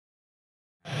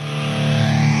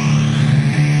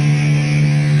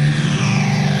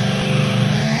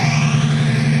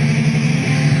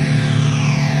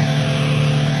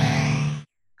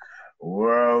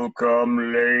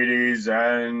Welcome, ladies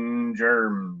and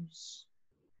germs.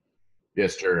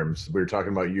 Yes, germs. We were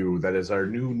talking about you. That is our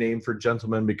new name for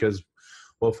gentlemen because,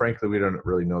 well, frankly, we don't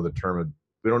really know the term.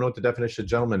 We don't know what the definition of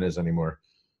gentleman is anymore.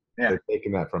 Yeah. They're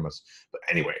taking that from us. But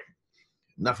anyway,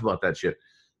 enough about that shit.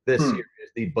 This here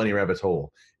is the Bunny Rabbit's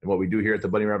Hole. And what we do here at the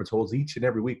Bunny Rabbit's Hole is each and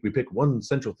every week we pick one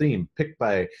central theme picked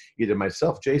by either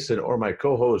myself, Jason, or my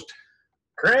co-host,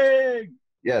 Craig.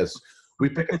 Yes. We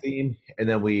pick a theme and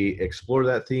then we explore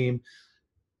that theme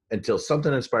until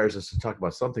something inspires us to talk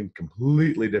about something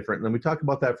completely different. And then we talk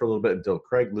about that for a little bit until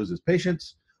Craig loses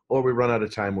patience or we run out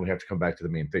of time when we have to come back to the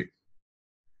main theme.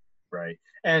 Right.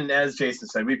 And as Jason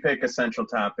said, we pick a central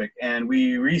topic and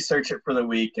we research it for the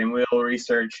week, and we'll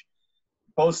research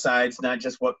both sides, not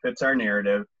just what fits our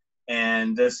narrative.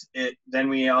 And then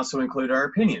we also include our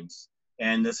opinions.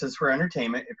 And this is for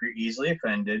entertainment. If you're easily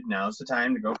offended, now's the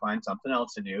time to go find something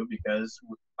else to do, because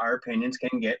our opinions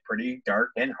can get pretty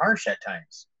dark and harsh at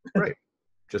times. Right.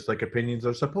 Just like opinions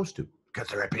are supposed to, because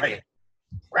they're opinions.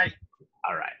 Right.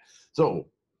 All right. So,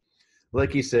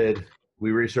 like he said, we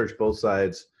researched both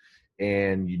sides,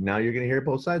 and now you're going to hear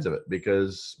both sides of it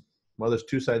because, well, there's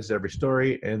two sides to every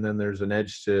story, and then there's an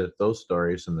edge to those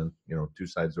stories, and then, two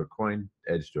sides to a coin,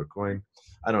 edge to a coin.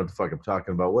 I don't know what the fuck I'm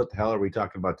talking about. What the hell are we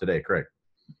talking about today, Craig?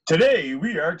 Today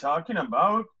we are talking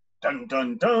about dun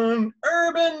dun dun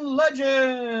urban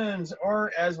legends,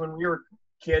 or as when we were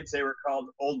kids they were called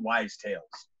old wives' tales.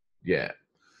 Yeah.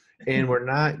 And we're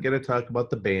not going to talk about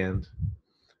the band.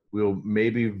 We'll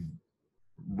maybe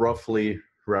roughly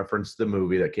reference the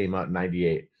movie that came out in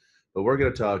 98. But we're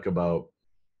going to talk about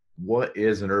what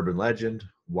is an urban legend,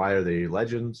 why are they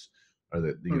legends, or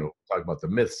talk about the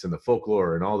myths and the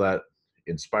folklore and all that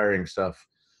inspiring stuff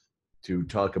to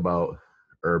talk about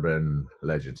urban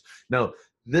legends. Now,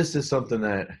 this is something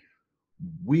that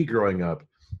we growing up,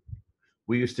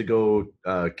 we used to go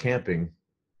camping.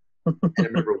 And I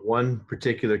remember one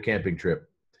particular camping trip.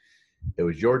 It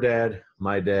was your dad,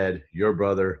 my dad, your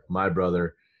brother, my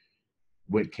brother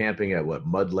went camping at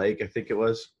Mud Lake, I think it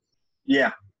was.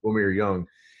 Yeah. When we were young.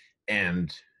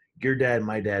 And your dad and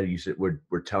my dad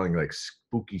were telling like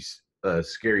spooky,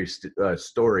 scary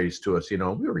stories to us. We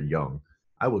were young.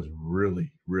 I was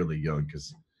really, really young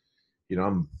because,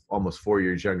 I'm almost 4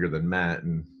 years younger than Matt,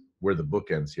 and we're the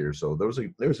bookends here. So there was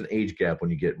an age gap when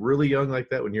you get really young like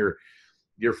that. When you're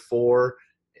 4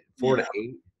 to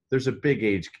 8, there's a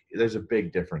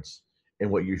big difference in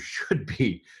what you should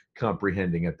be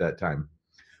comprehending at that time.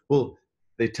 Well,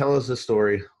 they tell us a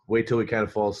story. Wait till we kind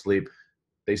of fall asleep.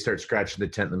 They start scratching the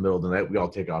tent in the middle of the night. We all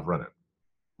take off running.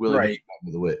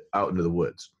 Out into the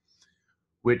woods,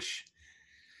 which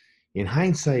in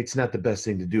hindsight is not the best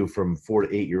thing to do from 4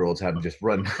 to 8 year olds, having just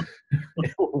run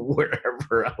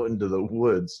wherever out into the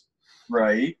woods.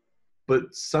 Right.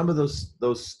 But some of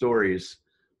those stories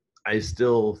I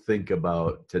still think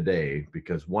about today,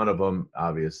 because one of them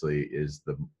obviously is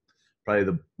probably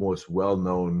the most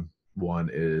well-known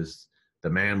one is the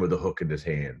man with a hook in his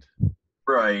hand.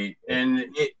 Right. And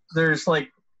there's like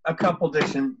a couple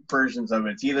different versions of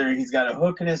it. It's either he's got a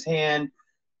hook in his hand,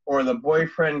 or the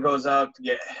boyfriend goes out to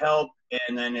get help,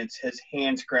 and then it's his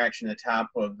hand scratching the top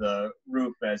of the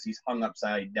roof as he's hung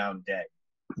upside down dead.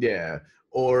 Yeah.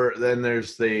 Or then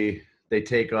there's they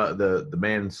take the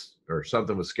man's, or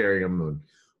something was scaring him, and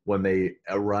when they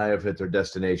arrive at their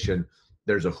destination,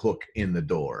 there's a hook in the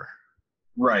door.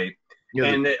 Right.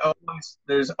 And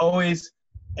there's always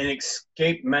an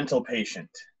escaped mental patient.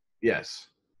 Yes.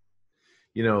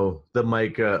 The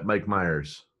Mike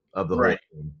Myers of the whole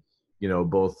thing.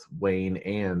 Both Wayne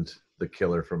and the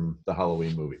killer from the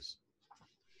Halloween movies.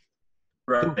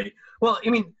 Right. Well,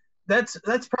 that's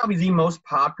probably the most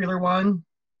popular one,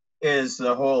 is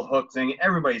the whole hook thing.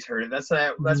 Everybody's heard it. That's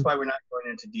why we're not going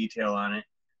into detail on it.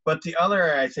 But the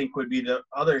other, I think, would be the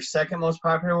other second most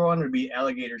popular one would be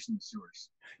alligators in the sewers.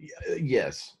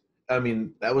 Yes.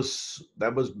 That was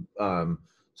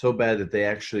so bad that they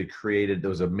actually there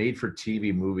was a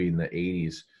made-for-TV movie in the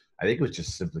 80s. I think it was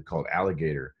just simply called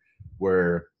Alligator,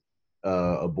 where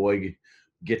a boy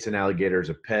gets an alligator as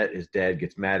a pet. His dad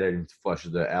gets mad at him and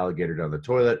flushes the alligator down the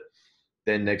toilet.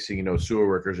 Then next thing you know, sewer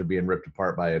workers are being ripped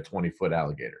apart by a 20-foot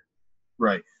alligator.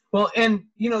 Right. Well, and,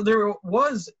 there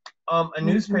was a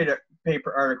newspaper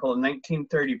article in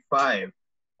 1935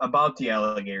 about the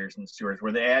alligators in the sewers,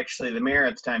 where the mayor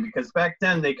at the time, because back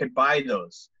then they could buy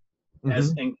those and try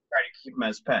to keep them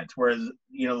as pets, whereas,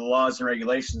 the laws and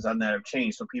regulations on that have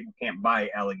changed, so people can't buy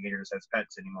alligators as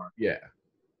pets anymore. Yeah.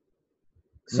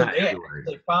 So they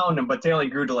found them, but they only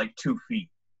grew to like 2 feet.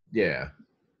 Yeah.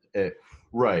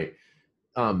 Right.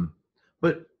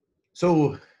 But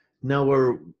so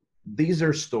now these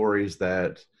are stories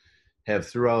that have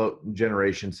throughout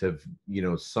generations have, you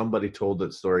know, somebody told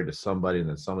that story to somebody, and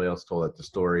then somebody else told that the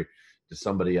story to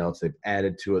somebody else. They've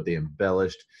added to it, they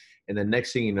embellished, and the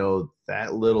next thing you know,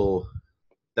 that little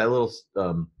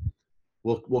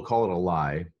we'll call it a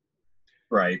lie,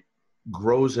 Right.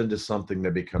 grows into something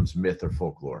that becomes myth or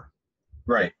folklore.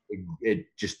 Right. It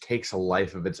just takes a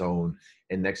life of its own,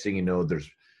 and next thing you know, there's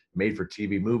made for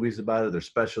TV movies about it, there's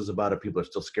specials about it. People are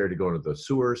still scared to go into the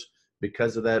sewers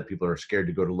because of that. People are scared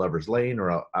to go to Lover's Lane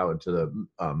or out into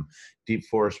the deep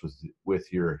forest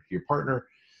with your partner.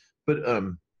 But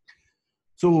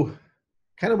so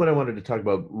kind of what I wanted to talk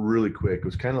about really quick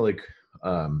was kind of like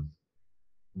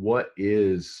what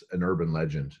is an urban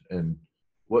legend, and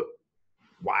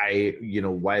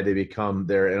why they become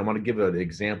there. And I want to give an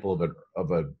example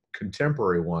of a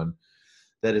contemporary one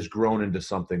that has grown into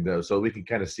something though, so we can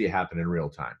kind of see it happen in real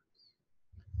time.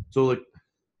 So like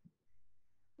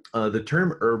the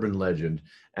term urban legend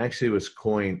actually was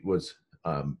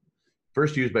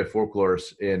first used by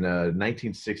folklorists in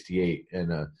 1968,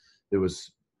 and there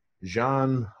was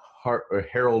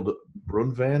Harold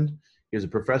Brunvand. He was a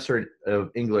professor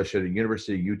of English at the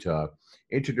University of Utah,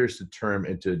 introduced the term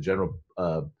into general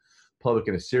public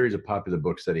in a series of popular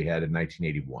books that he had in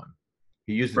 1981.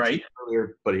 He used it Right.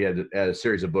 earlier, but he had a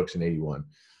series of books in 81.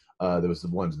 There was the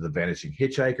ones, The Vanishing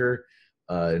Hitchhiker,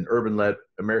 and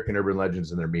American Urban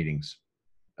Legends and Their Meanings.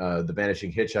 The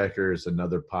Vanishing Hitchhiker is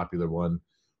another popular one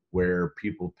where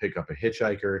people pick up a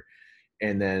hitchhiker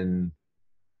and then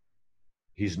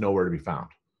he's nowhere to be found.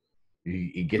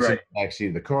 He gets in the backseat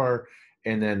of the car,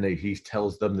 and then he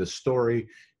tells them this story,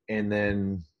 and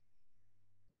then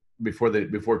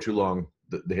before too long,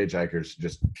 the hitchhiker's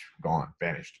just gone,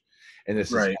 vanished. And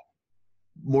this is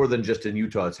more than just in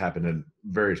Utah. It's happened in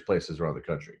various places around the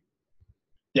country.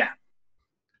 Yeah.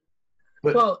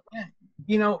 But, well,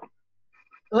 you know,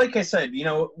 like I said, you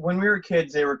know, when we were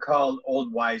kids, they were called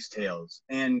old wives' tales,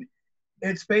 and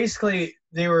it's basically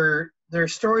they're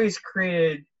stories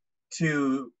created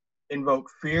to invoke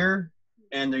fear,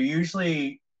 and they're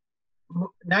usually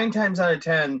 9 times out of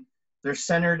 10 they're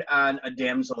centered on a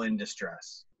damsel in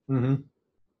distress. Mm-hmm.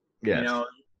 Yes. You know,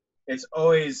 it's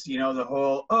always, you know, the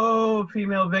whole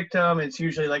female victim. It's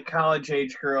usually like college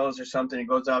age girls or something that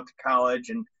goes out to college,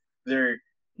 and they're,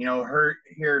 you know, heard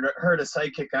a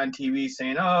psychic on TV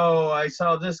saying, oh, I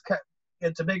saw this,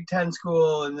 it's a Big Ten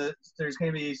school, and there's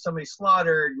going to be somebody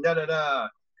slaughtered, da da da.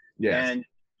 Yeah.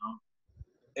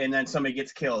 And then somebody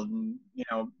gets killed, and, you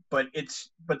know, but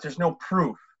there's no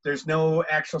proof. There's no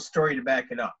actual story to back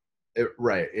it up.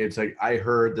 Right. It's like, I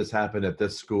heard this happen at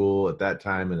this school at that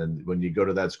time, and then when you go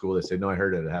to that school, they say, no, I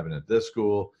heard it happened at this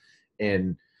school.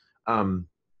 And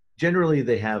generally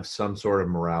they have some sort of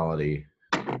morality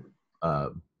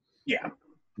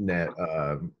net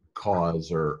cause,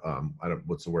 or I don't,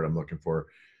 what's the word I'm looking for,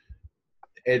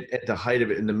 at the height of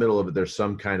it, in the middle of it, there's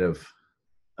some kind of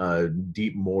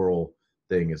deep moral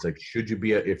thing. It's like, should you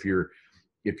be if you're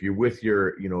with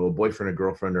your, you know, a boyfriend or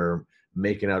girlfriend, or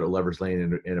making out at Lover's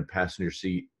Lane in a passenger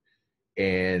seat,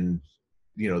 and,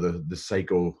 you know, the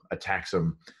psycho attacks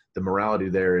them, the morality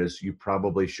there is you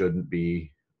probably shouldn't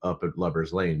be up at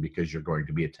Lover's Lane because you're going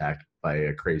to be attacked by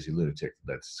a crazy lunatic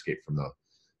that's escaped from the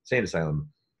insane asylum.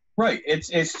 Right. It's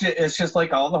just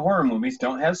like all the horror movies.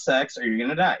 Don't have sex or you're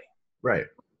gonna die. Right.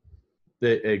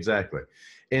 Exactly.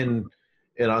 And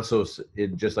also,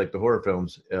 just like the horror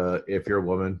films, if you're a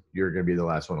woman, you're going to be the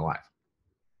last one alive.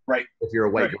 Right. If you're a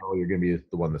white girl, you're going to be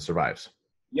the one that survives.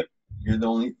 Yep.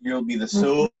 You'll be the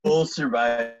sole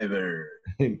survivor.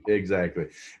 Exactly.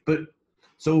 But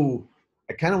so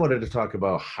I kind of wanted to talk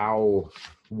about how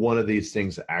one of these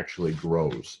things actually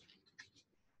grows.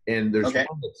 And there's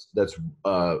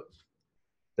one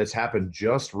that's happened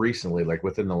just recently, like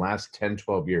within the last 10,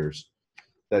 12 years,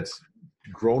 that's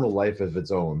grown a life of its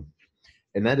own.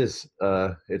 And that is,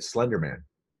 it's Slender Man.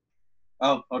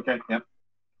 Oh, okay. Yep.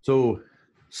 So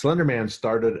Slender Man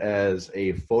started as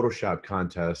a Photoshop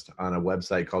contest on a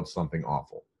website called Something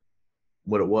Awful.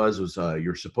 What it was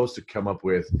you're supposed to come up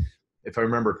with, if I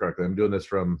remember correctly, I'm doing this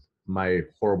from my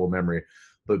horrible memory,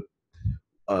 but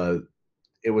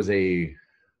it was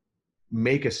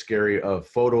make a scary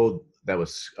photo that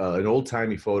was an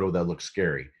old-timey photo that looked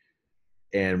scary.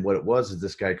 And what it was is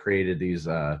this guy created these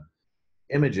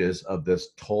images of this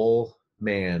tall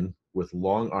man with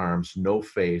long arms, no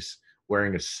face,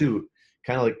 wearing a suit,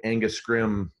 kind of like Angus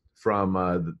Scrimm from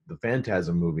the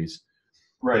Phantasm movies.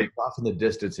 Right. But he's off in the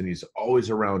distance, and he's always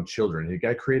around children. The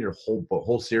guy created a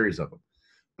whole series of them.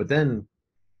 But then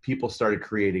people started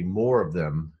creating more of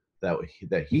them that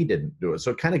he didn't do it.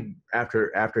 So kind of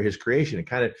after his creation, it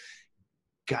kind of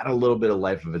got a little bit of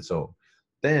life of its own.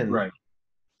 Then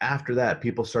after that,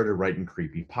 people started writing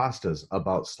creepy pastas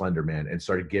about Slender Man and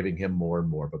started giving him more and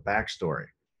more of a backstory.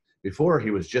 Before,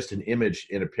 he was just an image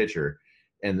in a picture,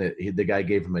 and the guy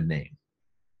gave him a name.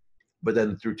 But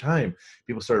then through time,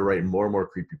 people started writing more and more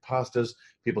creepy pastas.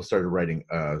 People started writing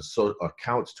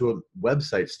accounts to him.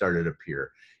 Websites started to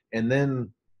appear. And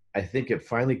then I think it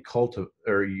finally kind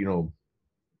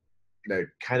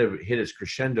of hit its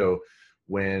crescendo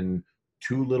when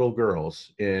two little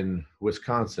girls in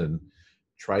Wisconsin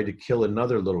tried to kill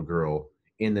another little girl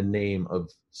in the name of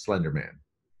Slender Man.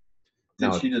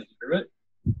 Did she deserve it?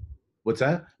 What's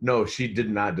that? No, she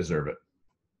did not deserve it.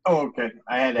 Oh, okay.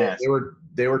 I had to ask.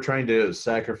 They were trying to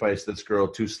sacrifice this girl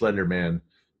to Slender Man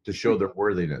to show their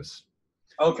worthiness.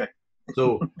 Okay.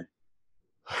 So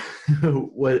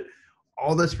what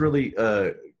all this really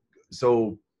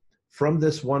so from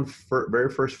this very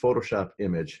first Photoshop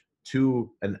image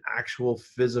to an actual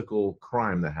physical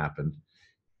crime that happened,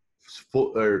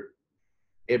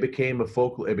 it became a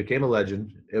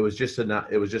legend. It was just an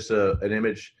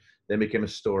image, then became a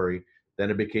story, then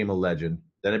it became a legend,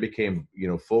 then it became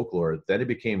folklore, then it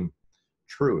became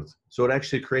truth. So it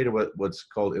actually created what's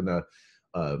called in the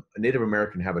Native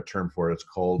American have a term for it. It's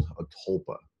called a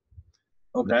tulpa.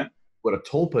 Okay. What a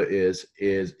tulpa is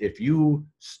if you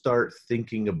start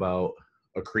thinking about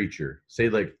a creature, say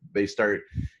like they start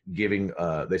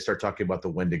talking about the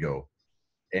Wendigo,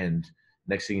 and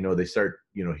next thing you know, they start,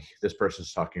 this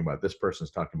person's talking about, this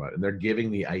person's talking about, and they're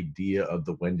giving the idea of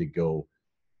the Wendigo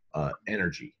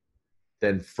energy.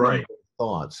 Then from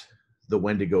thoughts, the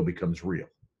Wendigo becomes real.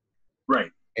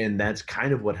 Right. And that's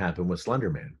kind of what happened with Slender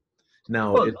Man.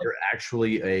 Now, is there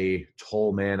actually a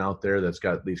tall man out there that's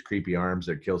got these creepy arms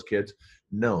that kills kids?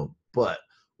 No. But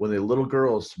when the little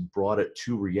girls brought it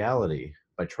to reality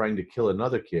by trying to kill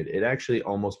another kid, it actually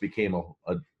almost became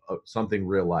a something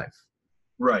real life.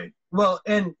 Right. Well,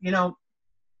 and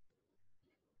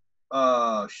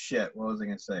shit, what was I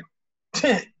gonna say?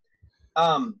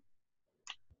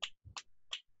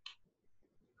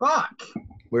 Fuck.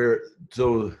 We're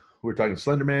talking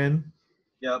Slender Man.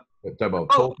 Yep. We're talking about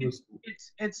tulpas.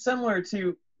 It's similar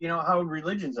to how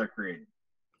religions are created.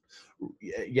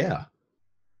 Yeah.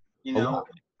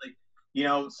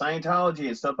 Scientology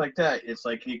and stuff like that. It's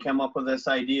like you come up with this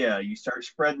idea, you start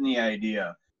spreading the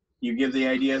idea, you give the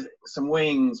idea some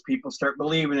wings, people start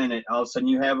believing in it. All of a sudden,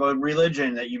 you have a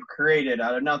religion that you've created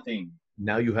out of nothing.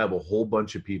 Now you have a whole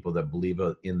bunch of people that believe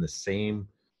in the same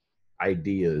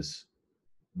ideas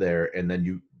there, and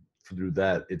then through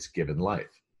that, it's given life.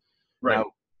 Right. Now,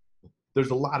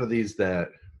 there's a lot of these that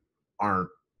aren't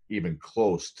even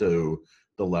close to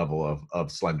the level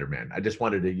of Slender Man. I just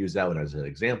wanted to use that one as an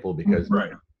example because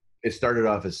it started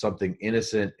off as something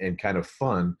innocent and kind of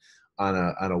fun on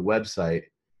a website,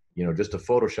 just a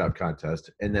Photoshop contest,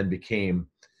 and then became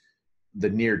the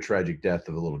near tragic death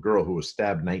of a little girl who was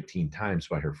stabbed 19 times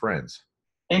by her friends.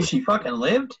 And she fucking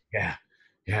lived?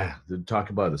 Yeah. Talk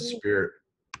about the spirit.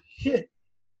 Shit.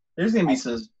 There's going to be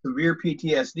some severe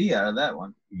PTSD out of that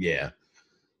one. Yeah,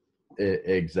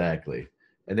 exactly.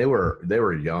 And they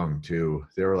were young too.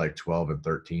 They were like 12 and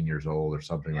 13 years old or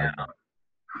something like that.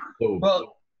 So,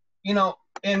 well,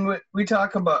 and when we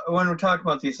talk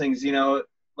about these things,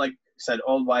 like I said,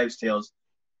 old wives' tales,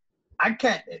 I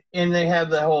can't, and they have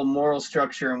the whole moral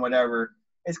structure and whatever.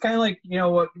 It's kind of like,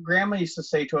 what Grandma used to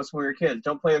say to us when we were kids,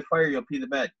 don't play with fire, you'll pee the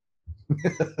bed.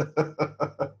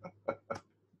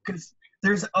 Because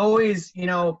there's always,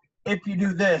 if you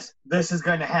do this, this is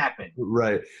going to happen.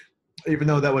 Right. Even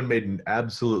though that one made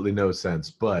absolutely no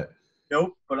sense, but.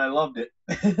 Nope, but I loved it.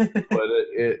 But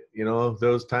it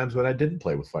those times when I didn't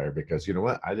play with fire because you know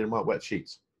what? I didn't want wet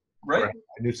sheets. Right. I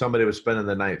knew somebody was spending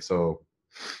the night, so.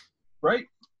 Right.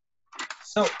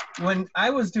 So when I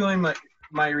was doing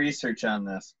my research on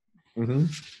this,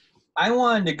 I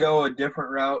wanted to go a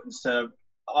different route instead of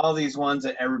all these ones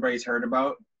that everybody's heard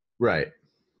about. Right.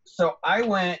 So I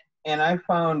went and I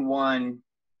found one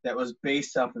that was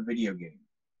based off a video game.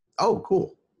 Oh,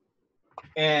 cool.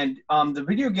 And the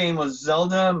video game was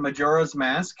Zelda Majora's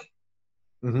Mask.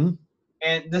 And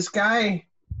this guy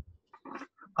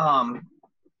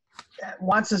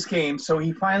wants this game, so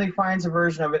he finally finds a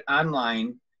version of it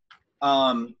online,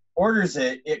 orders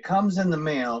it. It comes in the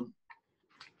mail,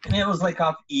 and it was like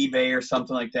off eBay or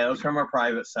something like that. It was from a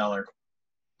private seller.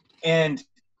 And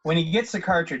when he gets the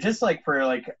cartridge, just like for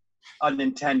like a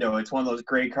Nintendo, it's one of those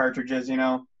gray cartridges,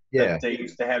 Yeah. that they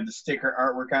used to have the sticker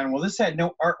artwork on. Well, this had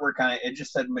no artwork on it. It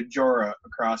just said Majora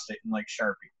across it in like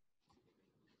Sharpie.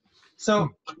 So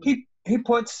he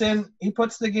puts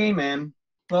the game in,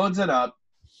 loads it up,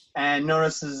 and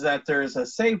notices that there's a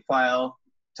save file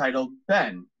titled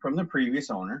Ben from the previous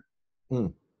owner.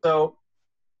 So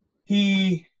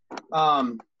he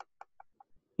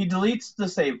deletes the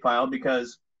save file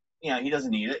because he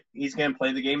doesn't need it. He's going to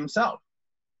play the game himself.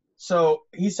 So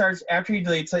after he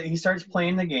deletes it, he starts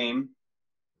playing the game,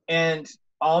 and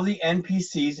all the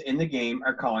NPCs in the game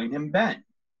are calling him Ben.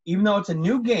 Even though it's a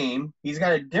new game, he's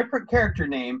got a different character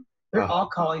name. They're all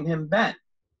calling him Ben.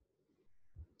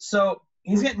 So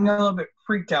he's getting a little bit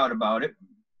freaked out about it.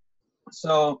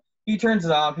 So he turns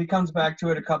it off. He comes back to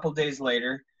it a couple days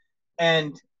later,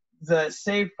 and the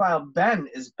save file Ben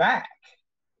is back.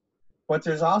 But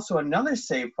there's also another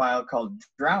save file called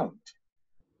Drowned.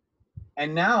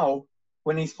 And now,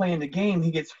 when he's playing the game,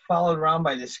 he gets followed around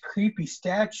by this creepy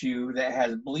statue that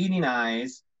has bleeding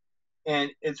eyes,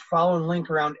 and it's following Link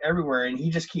around everywhere. And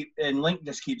Link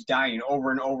just keeps dying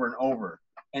over and over and over.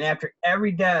 And after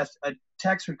every death, a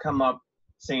text would come up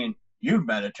saying, "You've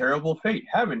met a terrible fate,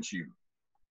 haven't you?"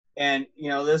 And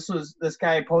this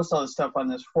guy posts all this stuff on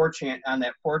that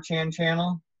 4chan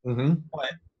channel. Mm-hmm.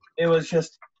 But it was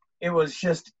just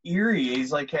eerie.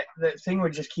 He's like, that thing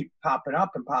would just keep popping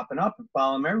up and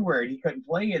follow him everywhere. He couldn't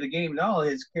play the game at all.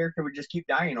 His character would just keep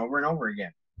dying over and over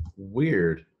again.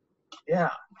 Weird. Yeah.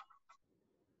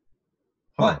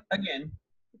 Huh. But again,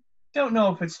 don't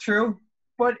know if it's true,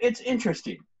 but it's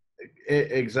interesting.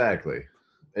 Exactly.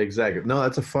 No,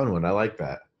 that's a fun one. I like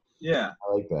that. Yeah.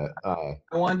 I like that.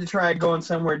 I wanted to try going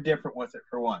somewhere different with it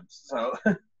for once. So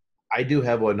I do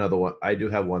have another one. I do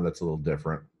have one that's a little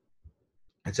different.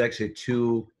 It's actually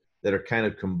two that are kind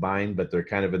of combined, but they're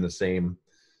kind of in the same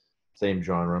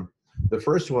genre. The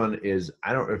first one is,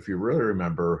 I don't know if you really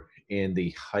remember, in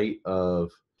the height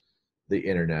of the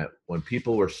internet, when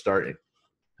people were starting,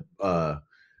 Hotmail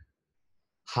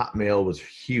was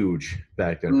huge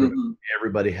back then. Mm-hmm.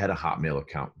 Everybody had a Hotmail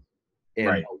account.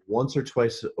 And once or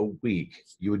twice a week,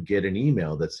 you would get an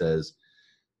email that says,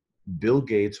 Bill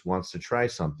Gates wants to try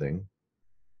something,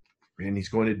 and he's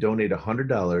going to donate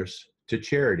 $100 to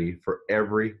charity for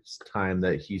every time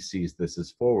that he sees this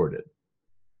is forwarded.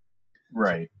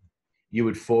 Right. So you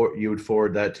would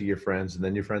forward that to your friends, and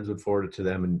then your friends would forward it to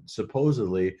them. And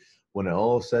supposedly, when it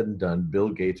all is said and done, Bill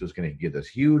Gates was going to give this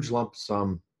huge lump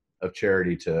sum of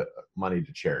money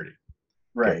to charity.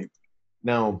 Right. Okay.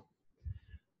 Now,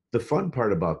 the fun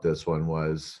part about this one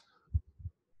was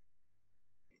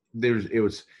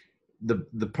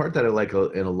the part that I like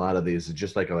in a lot of these,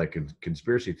 just like I like in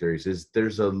conspiracy theories, is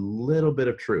there's a little bit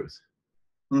of truth.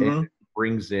 Mm-hmm. And it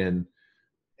brings in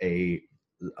a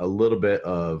little bit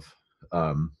of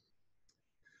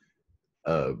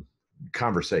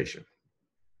conversation.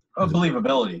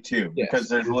 Believability too, yes. Because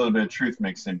there's a little bit of truth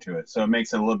mixed into it, so it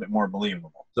makes it a little bit more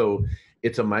believable. So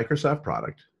it's a Microsoft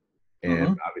product,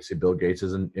 and obviously Bill Gates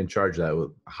is in charge of that,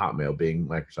 with Hotmail being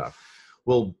Microsoft.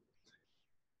 Well,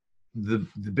 the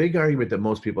big argument that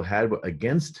most people had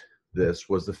against this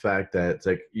was the fact that it's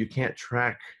like, you can't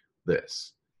track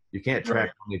this. You can't track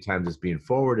how many times it's being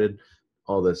forwarded,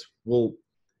 all this. Well,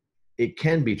 it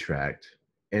can be tracked,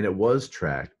 and it was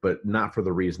tracked, but not for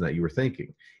the reason that you were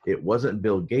thinking. It wasn't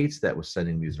Bill Gates that was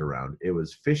sending these around. It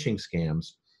was phishing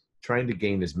scams trying to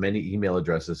gain as many email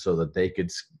addresses so that they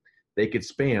could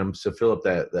spam, so fill up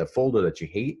that folder that you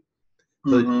hate.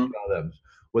 So that you know them.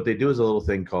 What they do is a little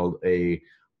thing called a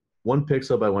 1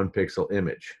 pixel by 1 pixel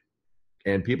image.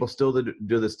 And people still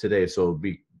do this today, so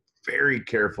be very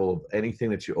careful of anything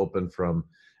that you open from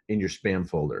in your spam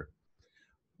folder.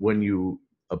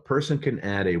 A person can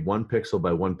add a 1 pixel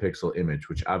by 1 pixel image,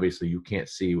 which obviously you can't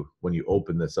see when you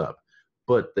open this up,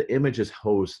 but the image is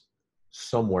hosted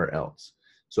somewhere else.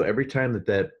 So every time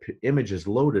that image is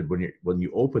loaded, when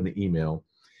you open the email,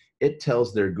 it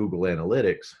tells their Google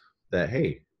Analytics that,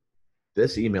 hey,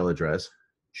 this email address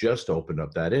just opened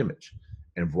up that image,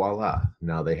 and voila,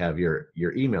 now they have your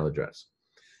email address.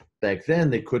 Back then,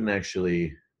 they couldn't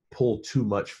actually pull too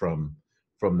much from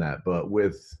that, but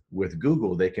with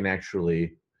Google, they can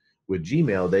actually, with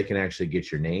Gmail, they can actually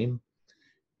get your name,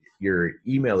 your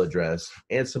email address,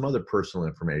 and some other personal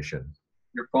information.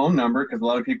 Your phone number, because a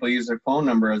lot of people use their phone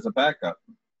number as a backup.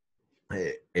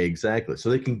 Exactly. So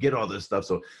they can get all this stuff.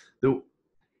 So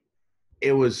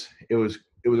it was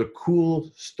a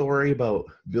cool story about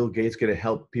Bill Gates going to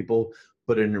help people,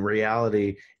 but in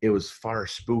reality, it was far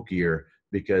spookier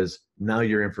because now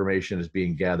your information is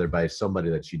being gathered by somebody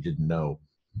that you didn't know.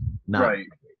 Not right.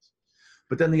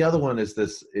 But then the other one is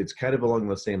this. It's kind of along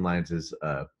the same lines as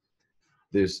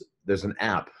there's an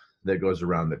app that goes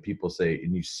around that people say,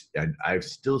 and I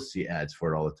still see ads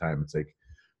for it all the time. It's like,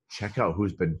 check out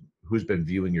who's been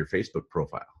viewing your Facebook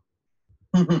profile.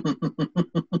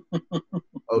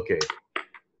 Okay.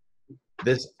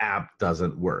 This app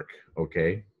doesn't work,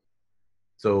 okay?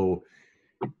 So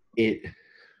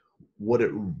what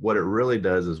it really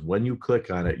does is when you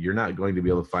click on it, you're not going to be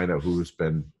able to find out who's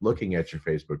been looking at your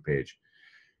Facebook page.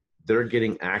 They're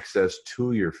getting access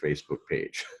to your Facebook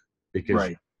page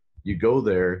because you go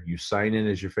there, you sign in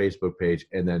as your Facebook page,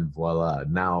 and then voila,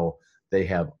 now they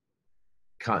have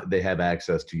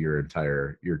access to your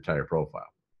entire profile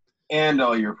and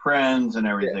all your friends and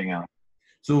everything else.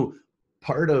 So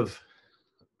part of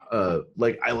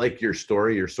like, I like your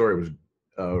story. Your story was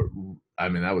I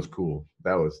mean, that was cool.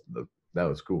 That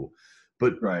was cool.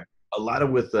 But a lot of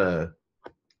with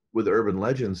urban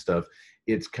legend stuff,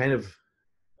 it's kind of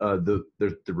the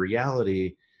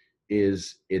reality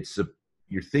is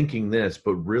you're thinking this,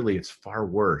 but really it's far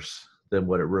worse than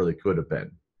what it really could have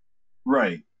been.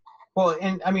 Right. Well,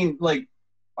 and I mean, like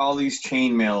all these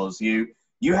chain mails, you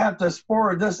have to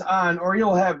forward this on or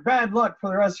you'll have bad luck for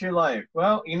the rest of your life.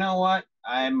 Well, you know what?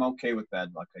 I'm okay with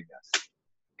bad luck, I guess.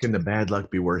 Can the bad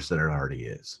luck be worse than it already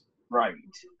is? Right.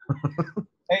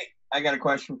 Hey, I got a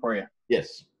question for you.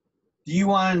 Yes. Do you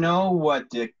want to know what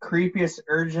the creepiest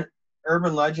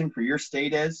urban legend for your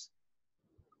state is?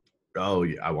 Oh,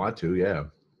 yeah, I want to, yeah.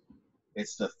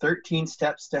 It's the 13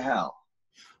 Steps to Hell.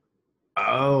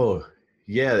 Oh,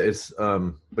 yeah, it's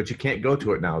but you can't go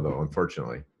to it now though,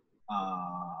 unfortunately.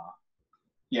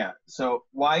 Yeah, so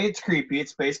why it's creepy,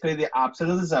 it's basically the opposite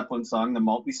of the Zeppelin song, the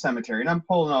Maltby Cemetery. And I'm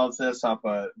pulling all of this off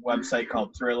a website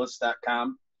called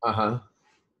Thrillist.com. Uh-huh.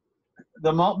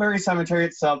 The Maltbury Cemetery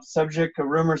itself, subject to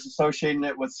rumors associating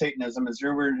it with Satanism, is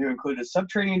rumored to include a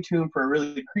subterranean tomb for a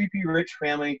really creepy rich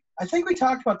family. I think we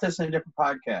talked about this in a different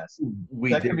podcast.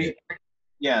 That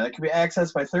could be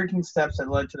accessed by 13 steps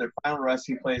that led to their final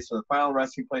resting place, or the final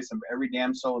resting place of every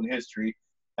damn soul in history.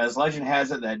 As legend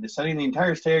has it, that descending the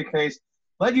entire staircase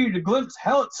led you to glimpse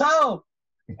hell itself.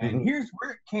 And here's where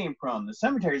it came from. The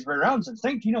cemetery's been around since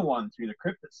 1901. Through the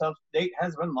crypt itself, to date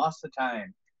has been lost to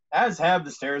time, as have the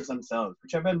stairs themselves,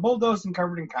 which have been bulldozed and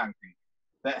covered in concrete.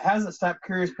 That hasn't stopped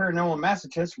curious paranormal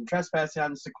Massachusetts from trespassing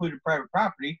on secluded private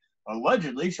property,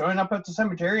 allegedly showing up at the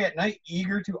cemetery at night,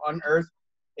 eager to unearth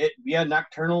it via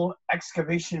nocturnal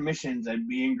excavation missions and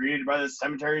being greeted by the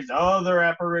cemetery's other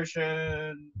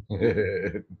apparition.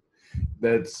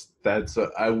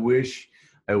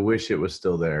 I wish it was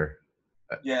still there.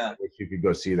 Yeah. I wish you could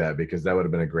go see that, because that would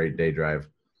have been a great day drive.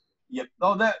 Yep.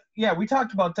 Oh, we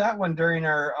talked about that one during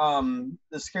our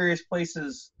the scariest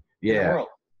places in the world.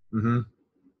 Mm-hmm.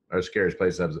 Our scariest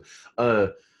place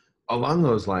episode. Along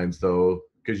those lines, though,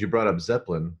 because you brought up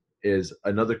Zeppelin, is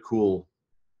another cool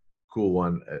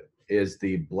one is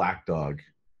the Black Dog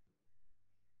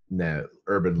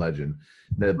urban legend.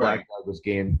 The Black Dog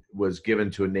was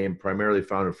given to a name primarily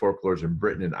found in folklores in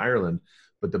Britain and Ireland,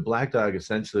 but the Black Dog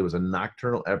essentially was a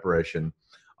nocturnal apparition,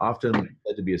 often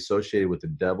said to be associated with the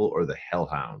devil or the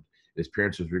hellhound. Its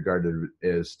appearance was regarded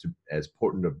as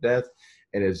portent of death,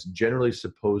 and is generally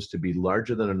supposed to be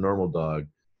larger than a normal dog,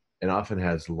 and often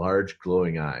has large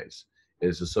glowing eyes. It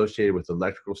is associated with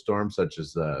electrical storms, such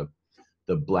as the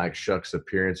Black Shuck's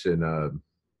appearance in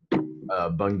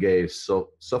Bungay,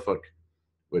 Suffolk,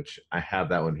 which I have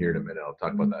that one here in a minute. I'll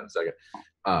talk about that in a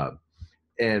second.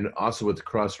 And also with the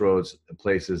crossroads,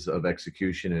 places of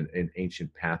execution and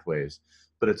ancient pathways.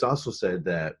 But it's also said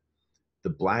that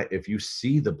if you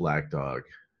see the Black Dog,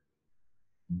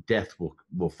 death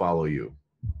will follow you.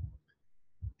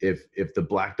 If the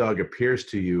Black Dog appears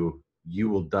to you, you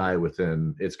will die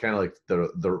within. It's kind of like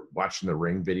the watching the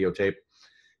Ring videotape.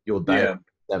 You'll die in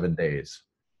 7 days.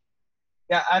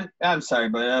 Yeah, I'm sorry,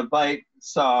 but if I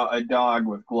saw a dog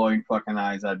with glowing fucking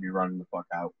eyes, I'd be running the fuck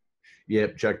out.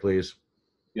 Yep, check please.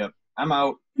 Yep, I'm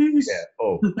out. Peace. Yeah.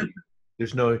 Oh,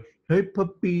 there's no hey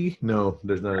puppy. No,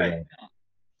 there's none of that.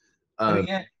 I mean,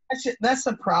 yeah, that's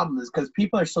the problem, is because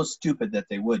people are so stupid that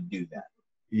they would do that.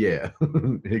 Yeah.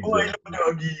 Exactly. Oh, I love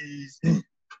doggies.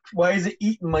 Why is it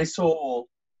eating my soul?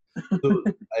 So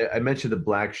I mentioned the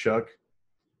Black Shuck.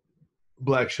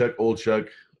 Black Shuck, Old Shuck.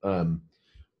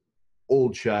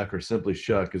 Old Shuck, or simply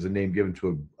Shuck, is a name given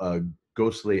to a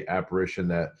ghostly apparition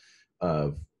that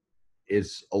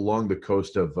is along the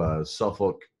coast of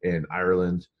Suffolk and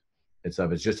Ireland and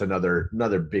stuff. It's just another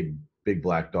big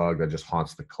black dog that just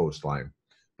haunts the coastline.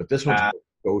 But this one's more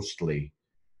ghostly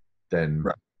than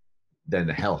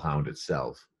the hellhound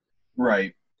itself.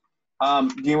 Right. Do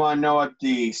you want to know what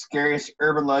the scariest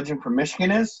urban legend from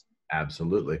Michigan is?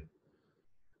 Absolutely.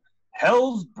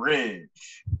 Hell's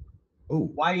Bridge.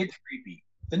 Oh. Why it's creepy.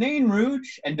 The Nain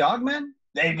Rouge and Dogmen,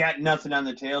 they got nothing on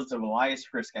the tales of Elias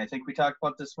Frisk. I think we talked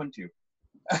about this one too.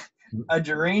 A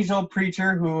deranged old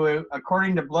preacher who,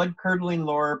 according to blood-curdling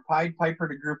lore, Pied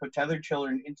Pipered a group of tethered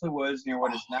children into the woods near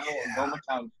what is now Goma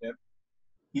Township.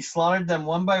 He slaughtered them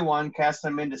one by one, cast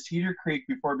them into Cedar Creek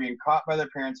before being caught by their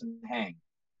parents and hanged,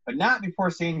 but not before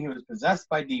saying he was possessed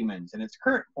by demons. In its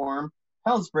current form,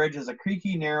 Hell's Bridge is a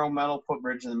creaky, narrow metal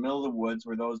footbridge in the middle of the woods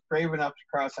where those brave enough to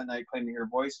cross at night claim to hear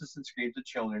voices and screams of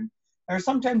children and are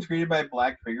sometimes greeted by a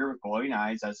black figure with glowing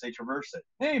eyes as they traverse it.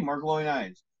 Hey, more glowing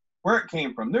eyes. Where it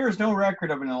came from. There is no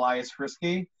record of an Elias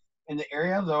Frisky in the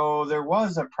area, though there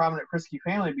was a prominent Frisky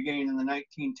family beginning in the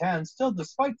 1910s. Still,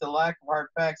 despite the lack of hard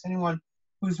facts, anyone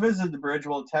who's visited the bridge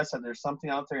will attest that there's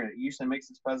something out there that usually makes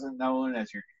its presence known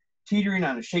as you're teetering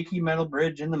on a shaky metal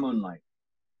bridge in the moonlight.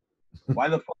 Why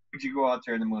the fuck would you go out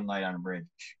there in the moonlight on a bridge?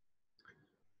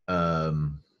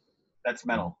 That's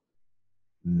metal.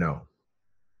 No.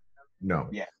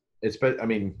 Yeah. I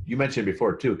mean, you mentioned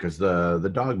before too, because the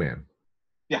dog man.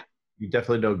 Yeah. You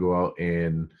definitely don't go out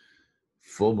in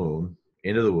full moon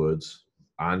into the woods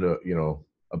onto,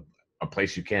 a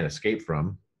place you can't escape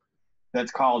from.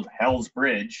 That's called Hell's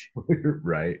Bridge.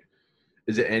 Right.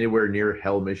 Is it anywhere near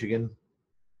Hell, Michigan?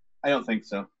 I don't think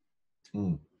so.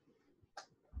 Hmm.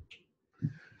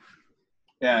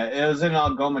 Yeah, it was in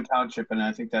Algoma Township, and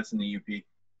I think that's in the UP.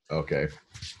 Okay.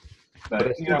 But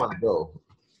I still want to go.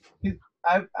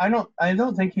 I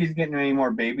don't think he's getting any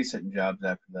more babysitting jobs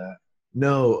after that.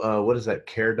 No, what is that?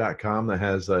 Care.com that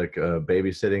has like a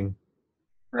babysitting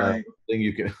thing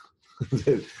you can.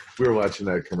 We were watching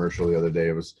that commercial the other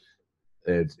day.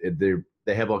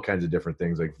 They have all kinds of different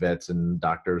things like vets and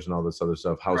doctors and all this other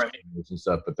stuff, house cleaners and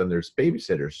stuff. But then there's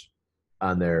babysitters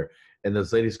on there, and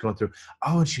this lady's going through.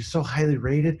 Oh, and she's so highly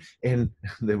rated, and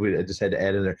then I just had to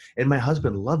add in there. And my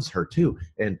husband loves her too.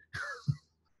 And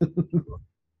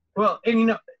well,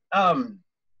 and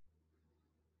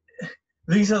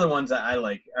these are the ones that I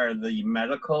like are the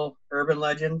medical urban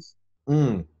legends.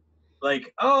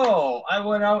 Like, oh, I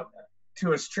went out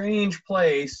to a strange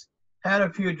place, had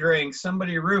a few drinks,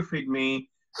 somebody roofied me.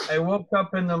 I woke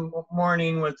up in the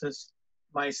morning with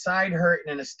my side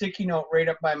hurting and a sticky note right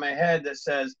up by my head that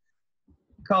says,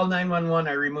 call 911,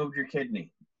 I removed your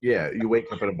kidney. Yeah, you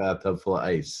wake up in a bathtub full of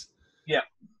ice. Yeah.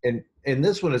 And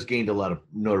this one has gained a lot of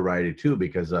notoriety too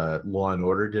because Law and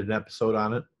Order did an episode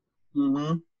on it.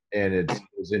 Mm-hmm. And it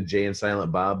was in Jay and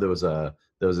Silent Bob. There was a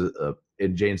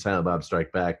in Jay and Silent Bob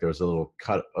Strike Back. There was a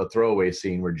throwaway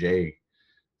scene where Jay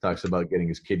talks about getting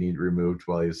his kidney removed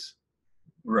while he's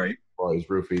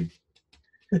roofied.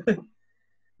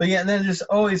 But yeah, and then there's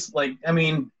always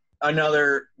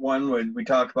another one we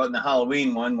talked about in the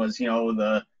Halloween one was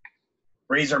the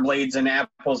razor blades and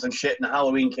apples and shit in the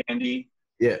Halloween candy.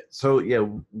 Yeah. So yeah,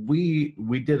 we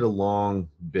did a long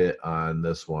bit on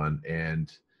this one,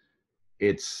 and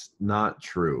it's not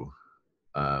true.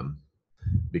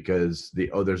 Because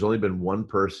there's only been one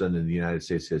person in the United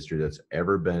States history that's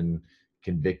ever been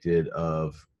convicted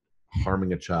of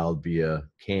harming a child via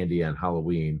candy on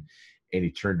Halloween, and he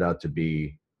turned out to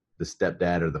be the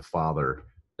stepdad or the father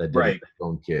that did it to his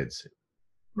own kids.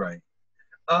 Right.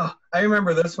 I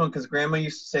remember this one because Grandma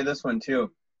used to say this one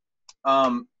too.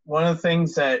 One of the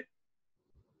things that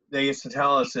they used to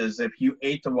tell us is if you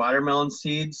ate the watermelon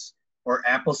seeds or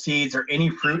apple seeds or any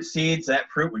fruit seeds, that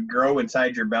fruit would grow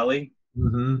inside your belly.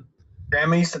 Mm-hmm.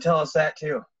 Grandma used to tell us that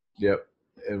too. Yep.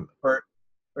 Or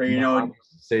Mom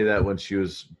used to say that when she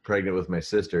was pregnant with my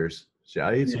sisters.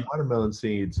 I ate some watermelon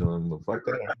seeds, and fuck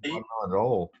that, watermelon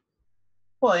roll.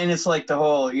 Well, and it's like the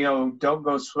whole, don't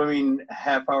go swimming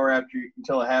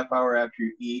until a half hour after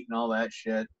you eat and all that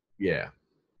shit. Yeah.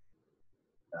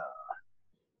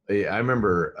 I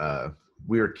remember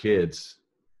we were kids,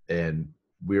 and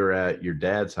we were at your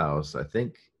dad's house. I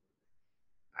think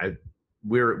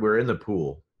we're in the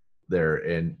pool there,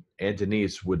 and Aunt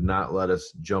Denise would not let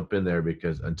us jump in there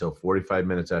until 45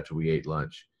 minutes after we ate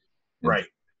lunch. Right.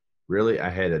 Really, I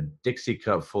had a Dixie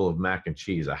cup full of mac and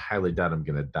cheese. I highly doubt I'm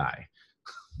gonna die.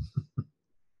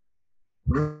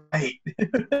 Right.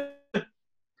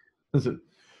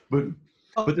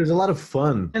 But there's a lot of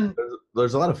fun.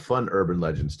 There's a lot of fun urban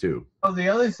legends too. Oh, the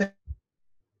other thing.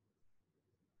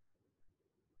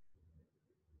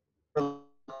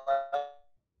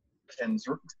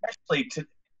 Especially to.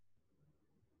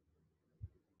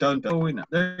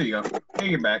 There you go. Here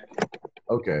you're back.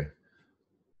 Okay.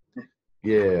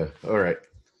 Yeah. All right.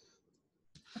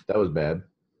 That was bad.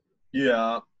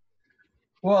 Yeah.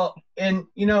 Well, and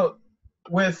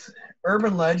with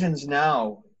urban legends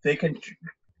now, they can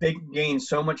gain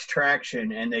so much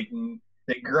traction, and they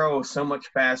grow so much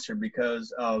faster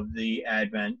because of the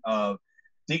advent of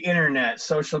the internet,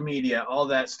 social media, all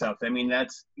that stuff. I mean,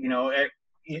 that's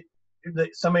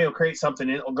somebody will create something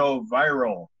and it'll go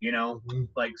viral, Mm-hmm.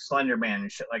 like Slender Man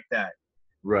and shit like that.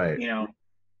 Right.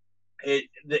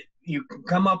 You can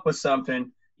come up with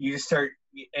something, you just start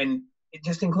and it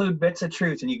just include bits of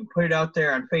truth, and you can put it out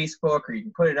there on Facebook or you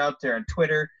can put it out there on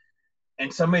Twitter,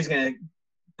 and somebody's going to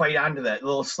bite onto that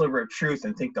little sliver of truth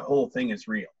and think the whole thing is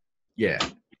real. Yeah.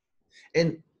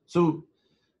 And so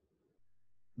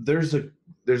there's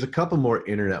a couple more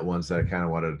internet ones that I kind of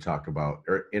wanted to talk about,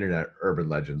 or internet urban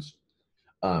legends.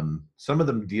 Some of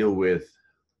them deal with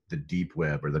the deep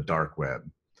web or the dark web.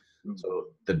 So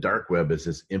the dark web is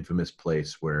this infamous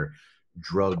place where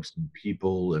drugs and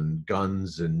people and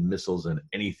guns and missiles and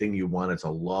anything you want, it's a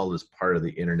lawless part of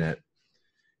the internet,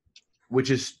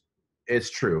 which is, it's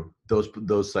true.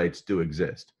 Those sites do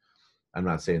exist. I'm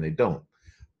not saying they don't,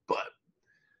 but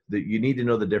you need to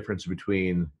know the difference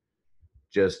between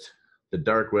just the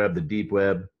dark web, the deep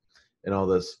web, and all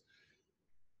this.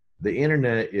 The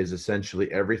internet is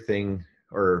essentially everything,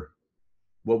 or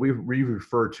what we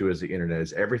refer to as the internet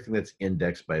is everything that's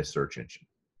indexed by a search engine.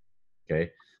 Okay.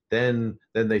 Then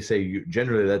they say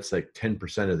generally that's like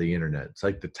 10% of the internet. It's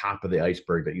like the top of the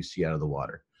iceberg that you see out of the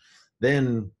water.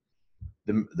 Then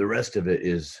the rest of it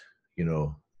is,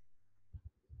 the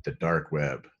dark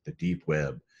web, the deep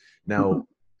web. Now,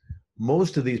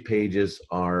 most of these pages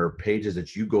are pages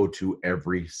that you go to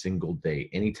every single day.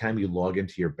 Anytime you log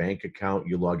into your bank account,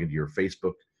 you log into your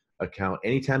Facebook account,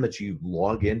 anytime that you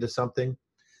log into something,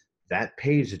 that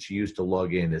page that you use to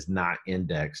log in is not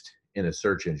indexed in a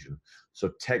search engine.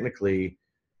 So technically,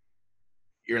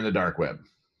 you're in the dark web.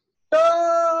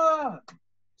 Ah!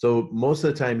 So most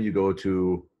of the time you go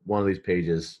to one of these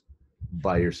pages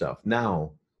by yourself.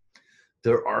 Now,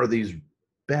 there are these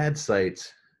bad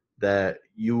sites that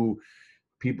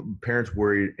parents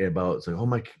worry about. It's like, oh,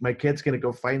 my kid's gonna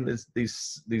go find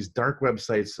these dark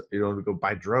websites, to go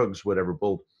buy drugs, whatever.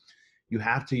 Well, you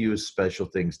have to use special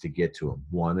things to get to them.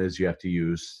 One is you have to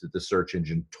use the search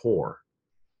engine Tor.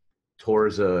 Tor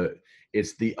is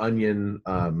it's the Onion.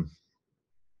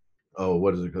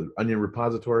 What is it called? Onion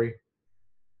repository.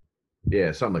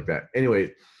 Yeah, something like that.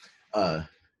 Anyway,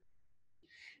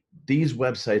 these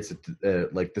websites,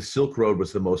 like the Silk Road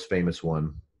was the most famous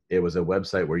one. It was a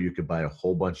website where you could buy a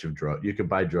whole bunch of drugs. You could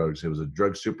buy drugs. It was a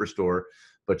drug superstore,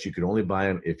 but you could only buy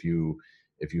them if you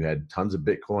had tons of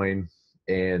Bitcoin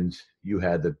and you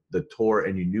had the Tor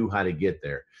and you knew how to get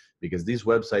there. Because these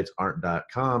websites aren't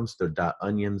 .coms, they're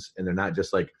 .onions, and they're not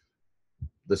just like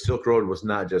the Silk Road was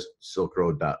not just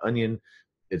silkroad.onion.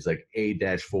 It's like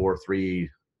A-43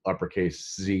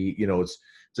 uppercase Z. It's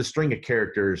a string of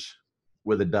characters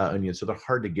with a .onion, so they're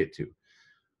hard to get to.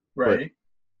 Right.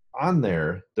 But on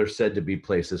there, they're said to be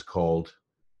places called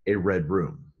a red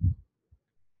room.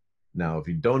 Now, if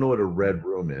you don't know what a red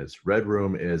room is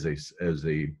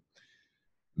a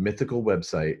mythical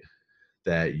website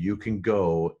that you can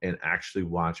go and actually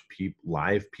watch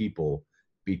live people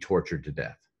be tortured to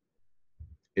death.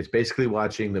 It's basically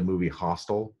watching the movie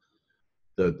Hostel,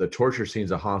 the torture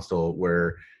scenes of Hostel,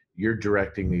 where you're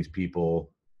directing these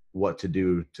people what to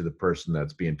do to the person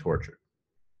that's being tortured.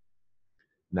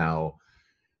 Now,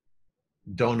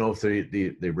 don't know if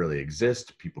they really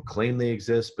exist. People claim they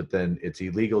exist, but then it's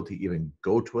illegal to even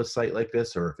go to a site like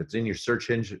this, or if it's in your search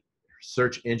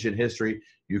engine history,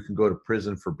 you can go to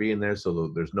prison for being there.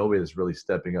 So there's nobody that's really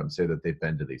stepping up and say that they've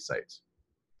been to these sites.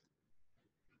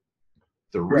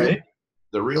 The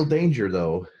real danger,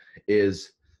 though,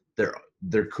 is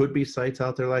there could be sites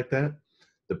out there like that.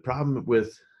 The problem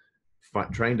with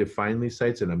trying to find these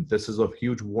sites, and this is a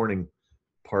huge warning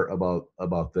part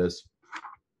about this,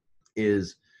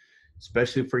 is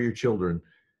especially for your children,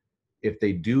 if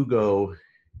they do go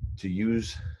to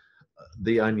use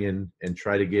the Onion and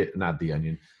try to get, not the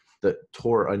Onion, the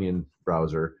Tor Onion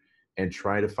browser, and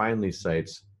try to find these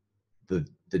sites, the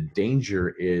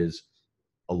danger is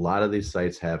a lot of these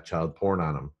sites have child porn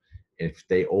on them. If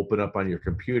they open up on your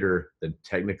computer, then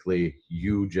technically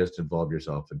you just involve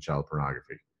yourself in child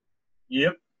pornography.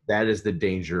 Yep. That is the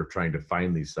danger of trying to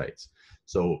find these sites.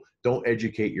 So don't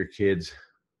educate your kids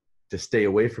to stay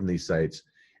away from these sites.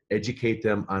 Educate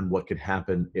them on what could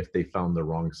happen if they found the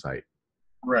wrong site.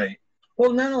 Right.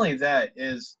 Well, not only that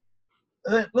is,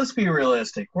 let's be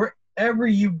realistic. Wherever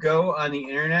you go on the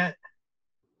internet,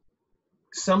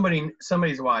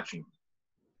 somebody's watching.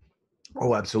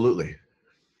 Oh, absolutely.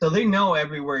 So they know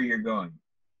everywhere you're going.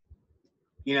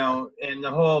 And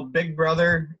the whole Big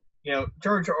Brother,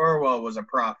 George Orwell was a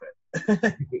prophet.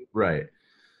 Right.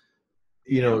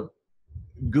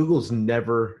 Google's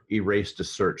never erased a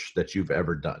search that you've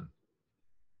ever done.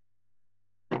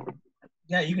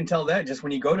 Yeah, you can tell that just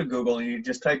when you go to Google and you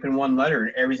just type in one letter,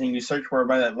 and everything you search for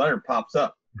by that letter pops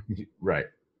up. Right.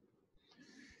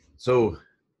 So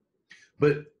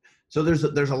there's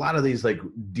a lot of these like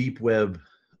deep web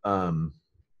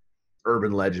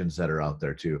urban legends that are out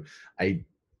there too. I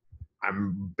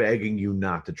I'm begging you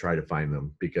not to try to find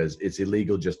them because it's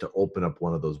illegal just to open up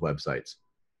one of those websites.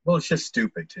 Well, it's just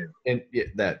stupid too. And yeah,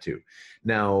 that too.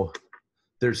 Now,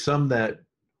 there's some that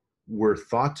were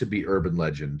thought to be urban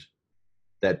legend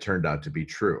that turned out to be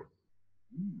true.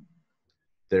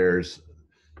 There's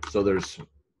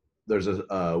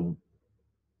a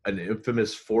an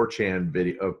infamous 4chan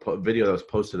video that was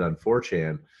posted on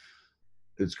 4chan.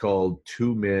 It's called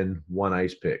Two Men, One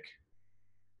Ice Pick.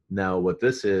 Now, what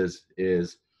this is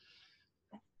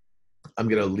I'm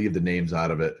going to leave the names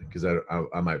out of it because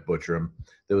I might butcher them.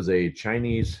 There was a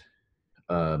Chinese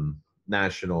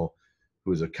national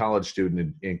who was a college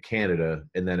student in Canada,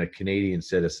 and then a Canadian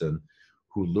citizen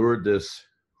who lured this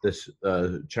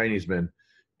Chinese man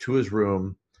to his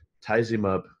room, ties him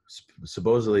up,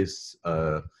 supposedly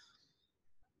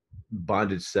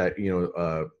bonded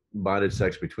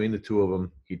sex between the two of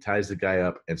them. He ties the guy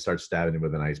up and starts stabbing him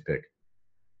with an ice pick.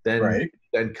 Then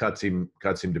cuts him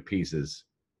to pieces,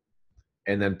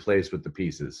 and then plays with the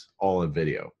pieces, all in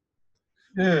video.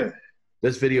 Ugh.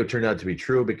 This video turned out to be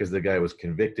true because the guy was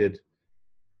convicted,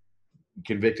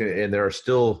 and there are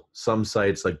still some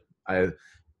sites, like I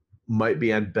might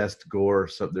be on Best Gore.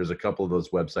 So there's a couple of those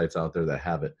websites out there that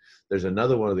have it. There's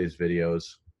another one of these videos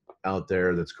out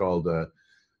there that's called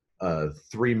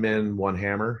Three Men, One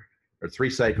Hammer, or Three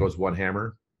Psychos, One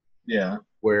Hammer. Yeah.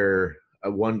 Where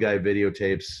one guy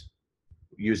videotapes,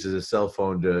 uses his cell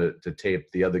phone to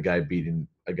tape the other guy beating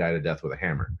a guy to death with a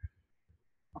hammer.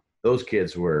 Those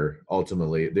kids were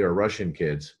ultimately, they were Russian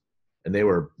kids, and they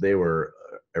were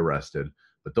arrested.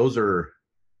 But those are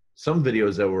some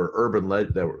videos that were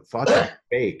that were thought to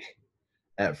be fake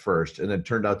at first, and then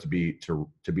turned out to be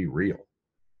real.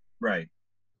 Right.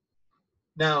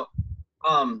 Now,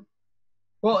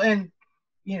 well, and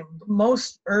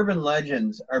most urban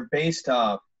legends are based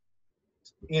off,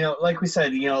 like we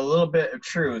said, a little bit of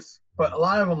truth, but a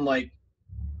lot of them, like,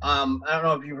 I don't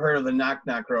know if you've heard of the Knock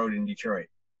Knock Road in Detroit.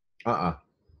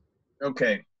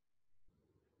 Okay.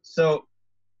 So,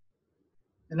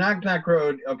 the Knock Knock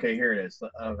Road, okay, here it is.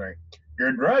 Okay.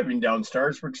 You're driving down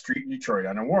Starsburg Street in Detroit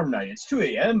on a warm night. It's 2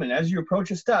 a.m., and as you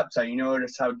approach a stop sign, you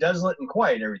notice how desolate and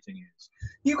quiet everything is.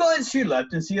 You glance to your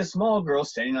left and see a small girl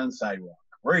standing on the sidewalk.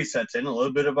 Worry sets in, a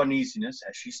little bit of uneasiness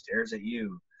as she stares at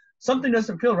you. Something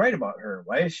doesn't feel right about her.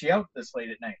 Why is she out this late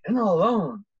at night and all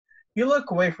alone? You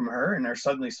look away from her and are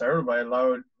suddenly startled by a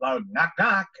loud knock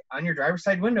knock on your driver's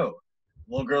side window.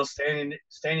 The little girl standing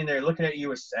there looking at you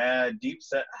with sad,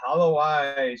 deep-set, hollow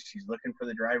eyes. She's looking for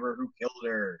the driver who killed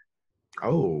her.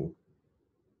 Oh.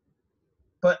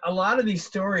 But a lot of these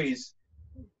stories,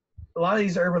 a lot of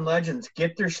these urban legends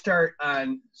get their start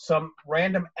on some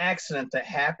random accident that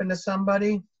happened to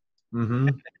somebody. Mm-hmm.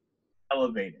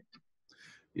 Elevated.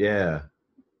 Yeah.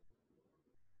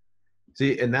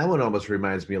 See, and that one almost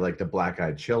reminds me of like the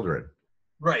Black-Eyed Children.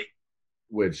 Right.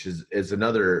 Which is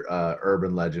another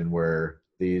urban legend where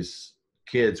these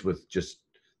kids with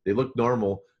they look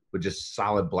normal, with just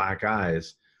solid black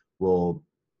eyes will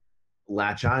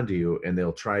latch onto you, and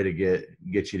they'll try to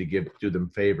get you to do them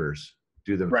favors.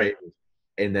 Favors.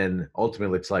 And then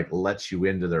ultimately it's like lets you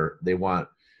into they want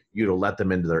you to let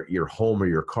them into your home or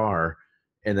your car,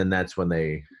 and then that's when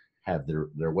they have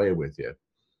their way with you.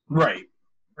 Right.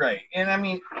 And I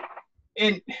mean,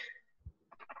 it's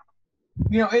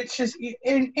just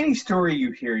in any story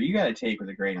you hear, you got to take with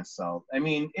a grain of salt. I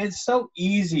mean, it's so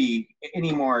easy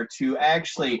anymore to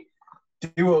actually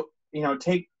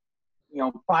take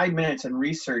 5 minutes and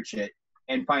research it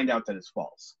and find out that it's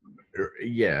false.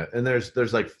 Yeah, and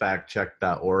there's like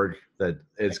factcheck.org that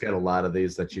it's got a lot of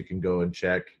these that you can go and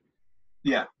check.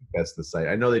 Yeah, that's the site.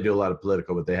 I know they do a lot of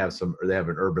political, but they have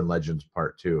an urban legends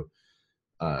part too.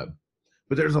 But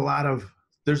there's a lot of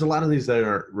these that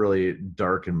are really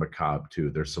dark and macabre too.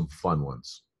 There's some fun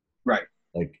ones. Right.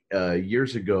 Like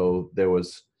years ago,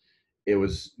 it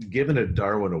was given a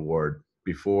Darwin Award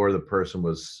before the person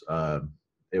was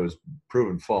it was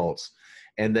proven false,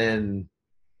 and then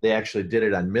they actually did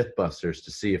it on MythBusters to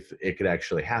see if it could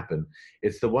actually happen.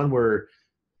 It's the one where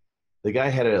the guy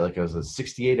had a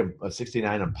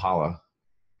 69 Impala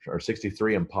or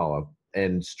 63 Impala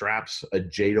and straps a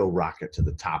JATO rocket to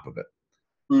the top of it.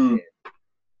 Mm.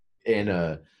 And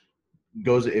it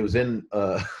was in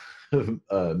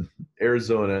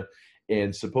Arizona,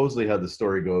 and supposedly how the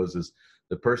story goes is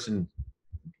the person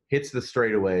hits the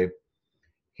straightaway,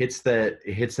 hits that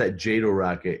JATO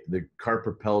rocket, the car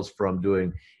propels from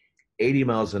doing 80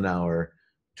 miles an hour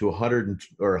to 100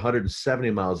 or 170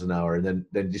 miles an hour, and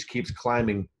then just keeps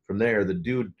climbing from there. The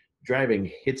dude driving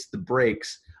hits the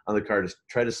brakes on the car to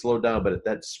try to slow down, but at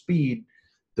that speed,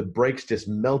 the brakes just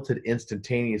melted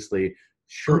instantaneously,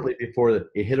 shortly before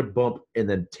it hit a bump and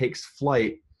then takes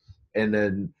flight, and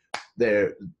then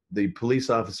the police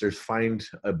officers find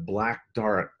a black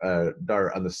dart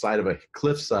on the side of a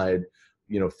cliffside,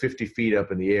 50 feet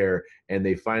up in the air, and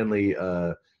they finally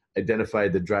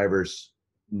identified the driver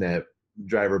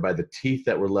by the teeth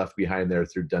that were left behind there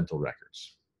through dental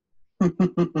records.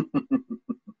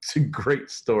 It's a great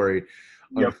story.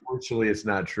 Yep. Unfortunately, it's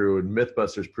not true, and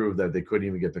Mythbusters proved that they couldn't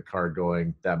even get the car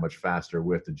going that much faster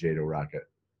with the JATO rocket.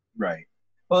 Right.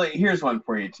 Well, here's one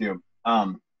for you too.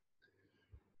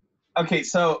 Okay,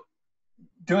 so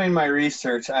doing my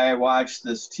research, I watched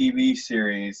this TV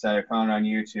series that I found on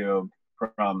YouTube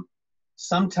from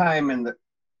sometime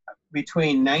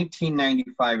between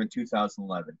 1995 and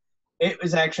 2011. It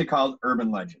was actually called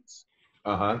Urban Legends.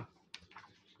 Uh-huh.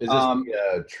 Is this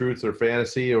the truth or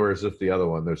fantasy, or is this the other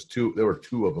one? There were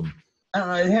two of them. I don't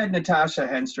know. It had Natasha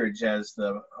Henstridge as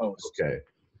the host. Okay.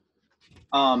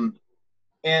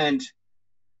 And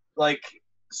like,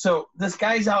 so this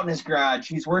guy's out in his garage.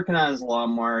 He's working on his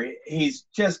lawnmower. He's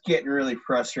just getting really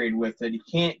frustrated with it. He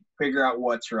can't figure out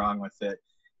what's wrong with it.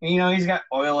 And, he's got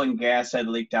oil and gas that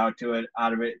leaked out of it.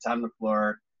 It's on the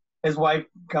floor. His wife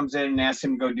comes in and asks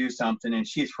him to go do something, and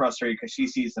she's frustrated because she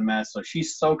sees the mess. So she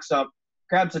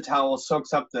grabs a towel,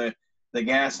 soaks up the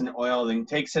gas and oil, then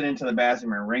takes it into the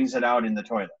bathroom and wrings it out in the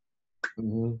toilet.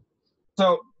 Mm-hmm.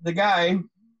 So the guy,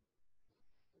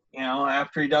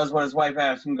 after he does what his wife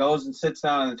asks him, goes and sits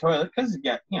down in the toilet because he's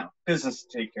got, business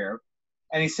to take care of.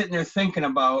 And he's sitting there thinking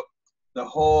about the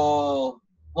whole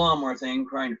lawnmower thing,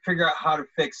 trying to figure out how to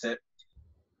fix it.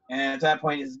 And at that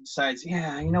point, he decides,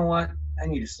 yeah, you know what? I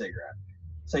need a cigarette.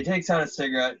 So he takes out a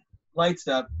cigarette, lights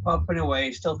it up, puffing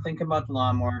away, still thinking about the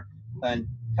lawnmower, then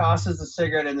tosses the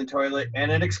cigarette in the toilet, and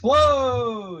it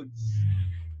explodes!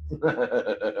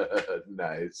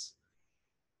 Nice.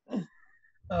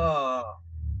 Oh,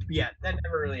 yeah, that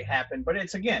never really happened. But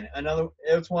it's, again,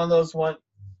 it's one of those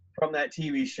from that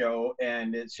TV show,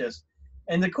 and it's just,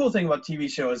 and the cool thing about TV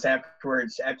shows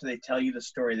afterwards, after they tell you the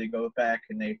story, they go back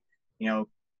and they,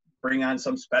 bring on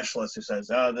some specialist who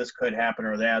says, oh, this could happen,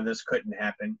 or this couldn't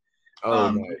happen. Oh,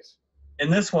 nice.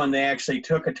 In this one, they actually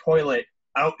took a toilet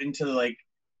out into like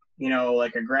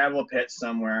a gravel pit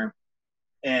somewhere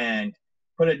and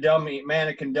put a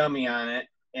mannequin dummy on it,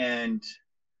 and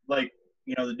the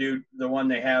one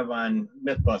they have on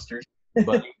Mythbusters.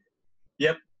 Buddy.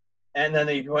 Yep. And then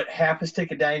they put half a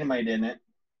stick of dynamite in it.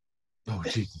 Oh,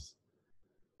 Jesus.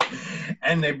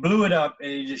 And they blew it up,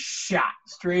 and it just shot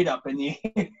straight up in the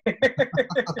air.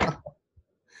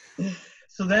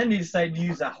 So then they decided to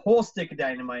use a whole stick of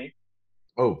dynamite.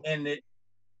 Oh. And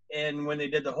when they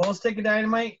did the whole stick of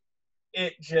dynamite,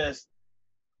 it just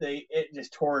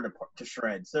tore it apart to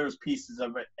shreds. There was pieces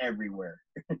of it everywhere.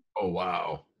 Oh,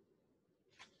 wow.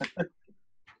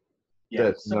 Yeah,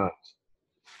 that's nuts.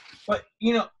 But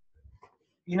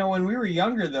when we were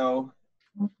younger, though,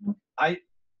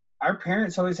 our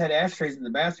parents always had ashtrays in the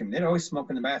bathroom. They'd always smoke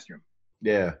in the bathroom.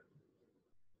 Yeah.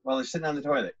 While they're sitting on the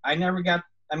toilet. I'm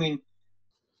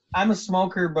a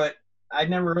smoker, but I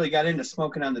never really got into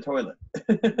smoking on the toilet.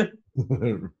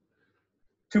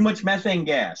 Too much methane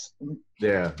gas.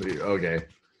 Yeah. Okay.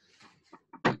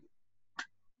 But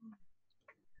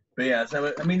yeah,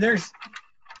 so there's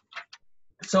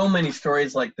so many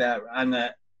stories like that on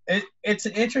that. It's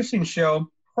an interesting show.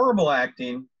 Horrible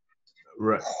acting.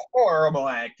 Right. Horrible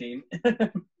acting.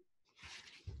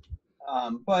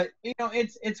 But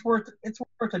it's worth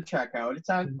a check out. It's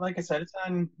on, like I said, it's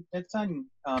on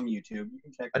YouTube. You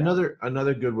can check it out.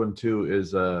 Another good one too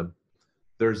is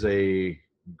there's a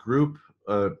group.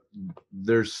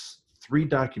 There's 3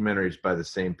 documentaries by the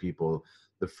same people.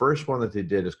 The first one that they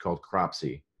did is called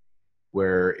Cropsy,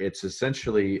 where it's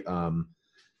essentially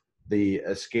the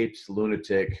escaped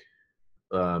lunatic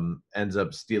ends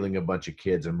up stealing a bunch of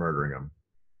kids and murdering them.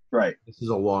 Right. This is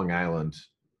a Long Island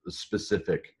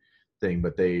specific thing,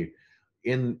 but they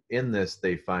in this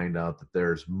they find out that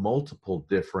there's multiple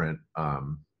different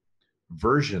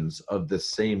versions of the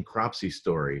same Cropsy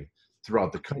story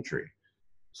throughout the country.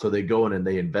 So they go in and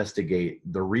they investigate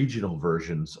the regional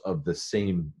versions of the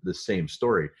same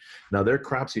story. Now their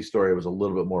Cropsy story was a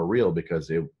little bit more real because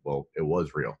it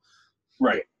was real.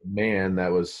 Right. Man,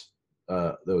 that was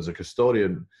a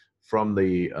custodian from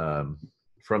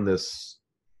this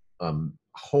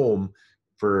home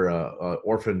for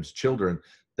orphaned children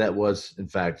that was in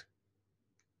fact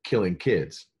killing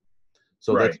kids.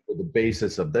 So right. That's the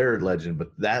basis of their legend, but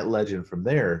that legend from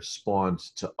there spawned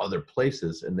to other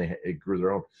places, and it grew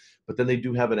their own. But then they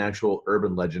do have an actual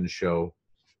urban legend show,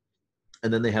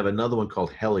 and then they have another one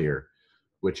called Hellier,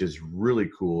 which is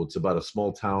really cool. It's about a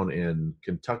small town in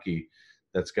Kentucky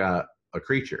that's got a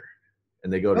creature,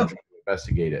 and they go to Oh, try to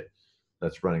investigate it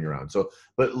that's running around. So,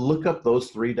 but look up those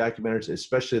 3 documentaries,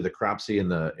 especially the Cropsey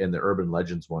and the Urban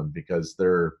Legends one, because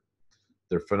they're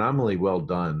phenomenally well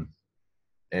done.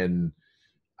 And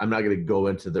I'm not going to go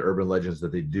into the urban legends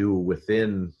that they do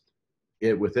within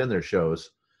their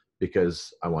shows,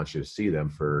 because I want you to see them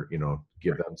for,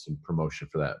 give them some promotion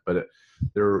for that. But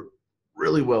they're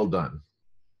really well done.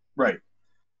 right.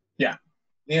 Yeah.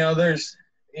 There's,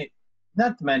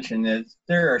 not to mention that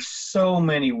there are so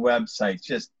many websites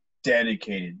just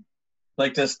dedicated.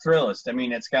 Like this Thrillist. I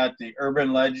mean, it's got the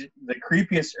urban legend, the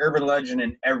creepiest urban legend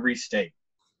in every state.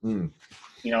 Mm.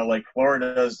 Like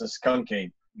Florida's the skunk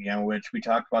ape, which we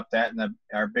talked about that in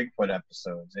our Bigfoot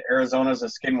episodes. Arizona's the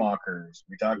skinwalkers.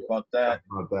 We talked about that.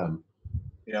 About them.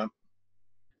 A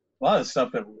lot of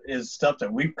stuff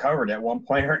that we've covered at one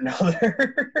point or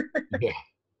another.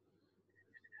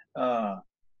 Yeah.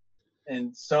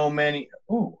 And so many.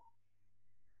 Ooh,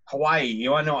 Hawaii.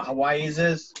 You want to know what Hawaii's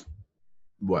is?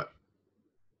 What?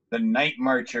 The Night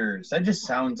Marchers. That just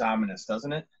sounds ominous,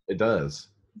 doesn't it? It does.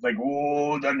 It's like,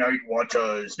 oh, the Night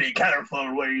Watchers. Be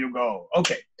careful where you go.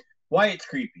 Okay, why it's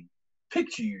creepy.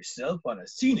 Picture yourself on a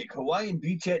scenic Hawaiian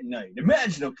beach at night.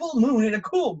 Imagine a full moon and a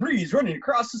cool breeze running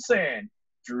across the sand.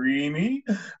 Dreamy?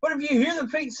 But if you hear the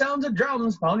faint sounds of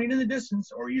drums pounding in the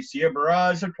distance, or you see a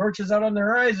barrage of torches out on the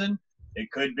horizon, it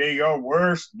could be your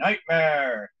worst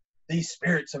nightmare. These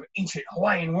spirits of ancient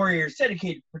Hawaiian warriors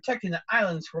dedicated to protecting the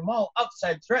islands from all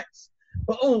outside threats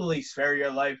will only spare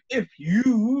your life if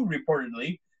you,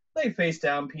 reportedly, lay face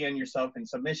down, pee on yourself in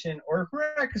submission, or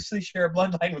miraculously share a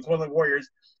bloodline with one of the warriors.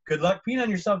 Good luck peeing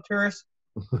on yourself, tourists.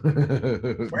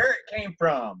 Where it came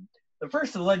from. The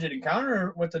first alleged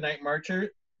encounter with the night marches,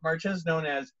 known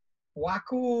as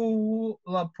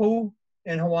Wakulapu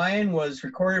in Hawaiian, was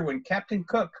recorded when Captain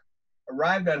Cook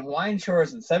arrived on Hawaiian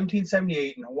shores in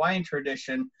 1778. In Hawaiian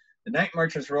tradition, the night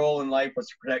marchers' role in life was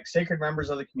to protect sacred members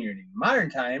of the community. In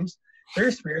modern times, their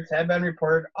spirits have been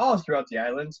reported all throughout the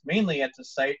islands, mainly at the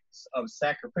sites of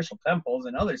sacrificial temples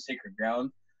and other sacred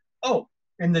grounds. Oh,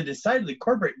 in the decidedly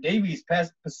corporate Davies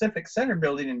Pacific Center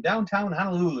building in downtown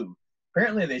Honolulu.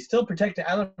 Apparently, they still protect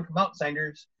the island from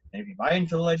outsiders, and if you buy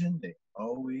into the legend, they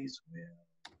always will.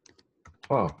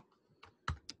 Oh.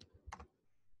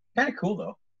 Kind of cool,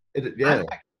 though. Yeah.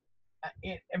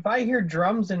 If I hear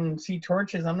drums and see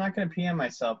torches, I'm not going to pee on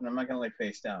myself, and I'm not going to lay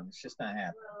face down. It's just not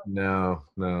happening. No.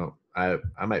 I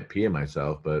might pee on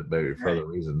myself, but maybe for other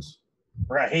reasons.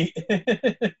 Right.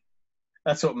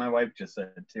 That's what my wife just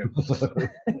said, too.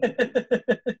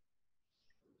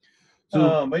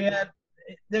 But yeah,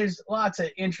 there's lots of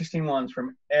interesting ones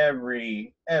from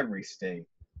every state.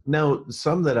 Now,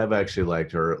 some that I've actually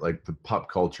liked are like the pop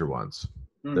culture ones.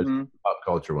 The pop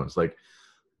culture ones. Like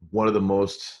one of the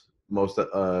most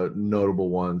notable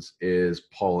ones is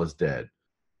Paul is Dead.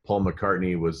 Paul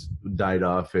McCartney died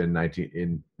off in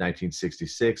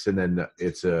 1966, and then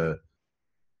it's a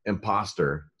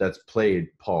imposter that's played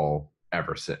Paul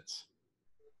ever since.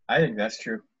 I think that's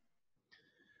true.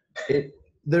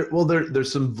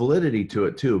 There's some validity to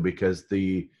it too, because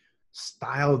the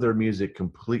style of their music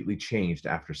completely changed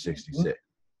after 66.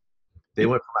 They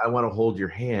went from "I Want to Hold Your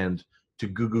Hand" to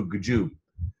 "Goo Goo Gajoo."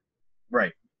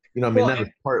 Right. That was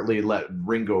partly let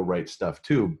Ringo write stuff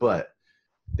too, but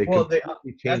they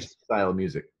completely changed the style of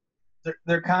music.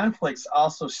 Their conflicts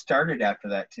also started after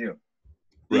that too.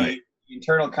 The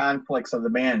internal conflicts of the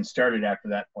band started after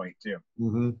that point too.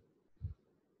 Mm-hmm.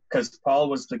 Because Paul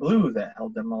was the glue that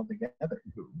held them all together.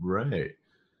 Right.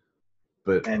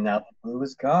 And now the glue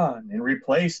is gone and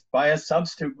replaced by a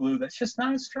substitute glue that's just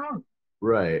not as strong.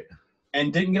 Right.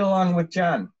 And didn't get along with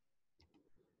John.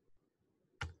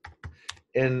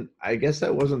 And I guess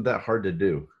that wasn't that hard to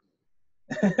do.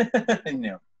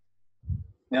 No.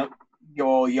 Nope.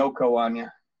 Go Yoko on you.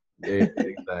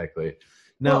 Exactly.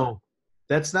 No,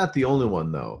 that's not the only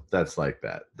one though that's like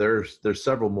that. There's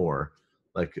several more.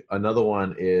 Like another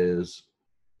one is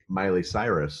Miley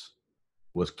Cyrus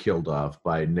was killed off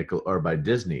by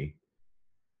Disney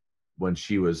when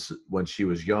she was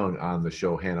young on the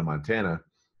show Hannah Montana,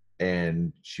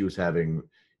 and she was having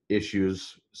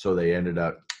issues, so they ended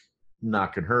up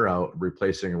knocking her out,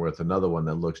 replacing her with another one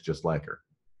that looks just like her.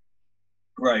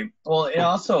 Right. Well, and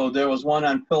also there was one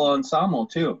on Phil Anselmo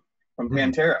too from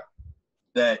Pantera,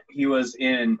 that he was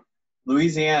in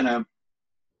Louisiana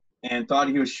and thought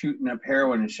he was shooting up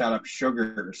heroin and shot up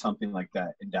sugar or something like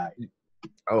that and died.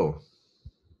 Oh.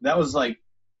 That was like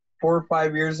 4 or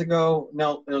 5 years ago.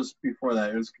 No, it was before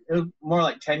that. It was more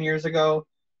like 10 years ago.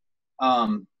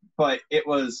 But it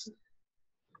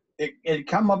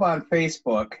come up on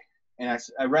Facebook, and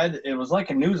I read it was like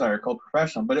a news article,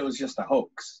 professional, but it was just a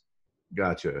hoax.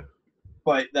 Gotcha.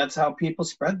 But that's how people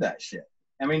spread that shit.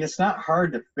 I mean, it's not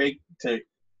hard to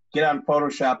get on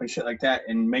Photoshop and shit like that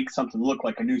and make something look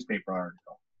like a newspaper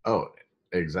article. Oh,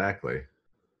 exactly.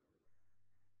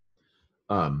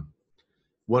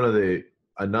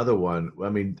 Another one. I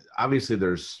mean, obviously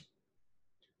there's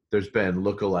been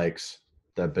lookalikes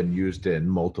that have been used in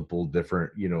multiple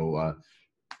different,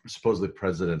 supposedly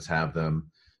presidents have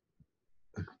them.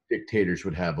 Dictators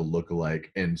would have a lookalike,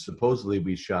 and supposedly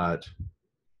we shot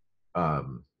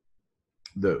the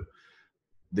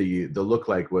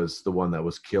lookalike was the one that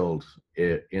was killed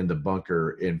in the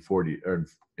bunker in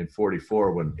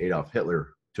 44 when Adolf Hitler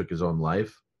took his own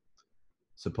life.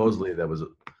 Supposedly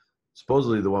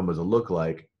the one was a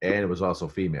lookalike, and it was also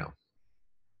female.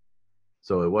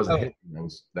 So it wasn't him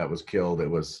that was killed. It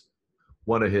was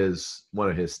one of his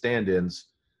stand-ins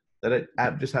that it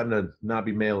just happened to not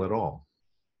be male at all.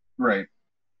 Right.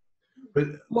 But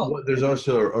there's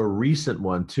also a recent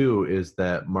one too, is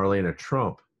that Marlena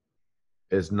Trump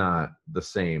is not the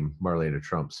same Marlena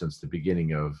Trump since the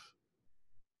beginning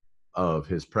of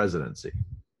his presidency.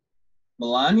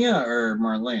 Melania or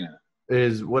Marlena?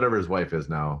 Is whatever his wife is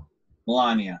now.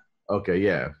 Melania. Okay,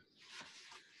 yeah.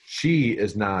 She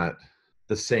is not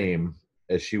the same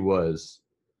as she was.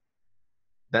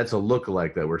 That's a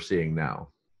lookalike that we're seeing now.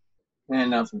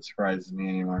 And nothing surprises me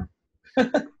anymore.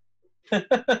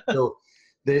 So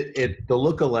the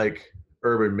lookalike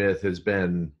urban myth has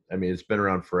been, I mean, it's been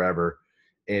around forever,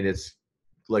 and it's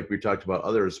like we talked about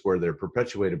others where they're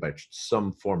perpetuated by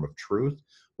some form of truth,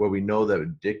 where we know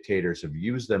that dictators have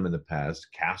used them in the past.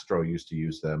 Castro used to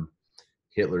use them.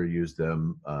 Hitler used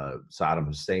them. Saddam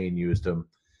Hussein used them.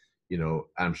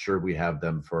 I'm sure we have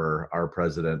them for our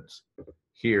president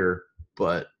here,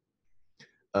 but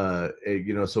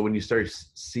so when you start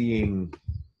seeing,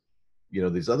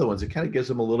 these other ones, it kind of gives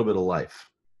them a little bit of life.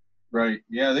 Right.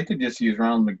 Yeah, they could just use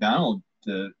Ronald McDonald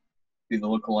to be the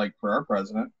lookalike for our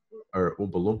president. Or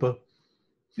Oompa Loompa.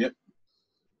 Yep.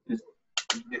 Just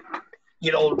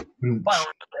get old.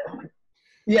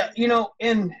 Yeah,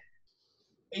 and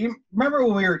you remember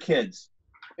when we were kids,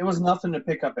 it was nothing to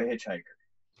pick up a hitchhiker.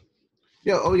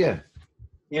 Yeah. Oh, yeah.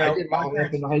 I did all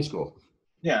that in high school.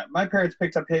 Yeah, my parents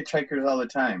picked up hitchhikers all the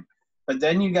time. But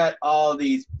then you got all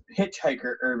these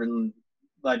hitchhiker urban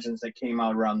legends that came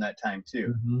out around that time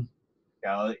too.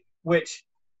 Mm-hmm. Which,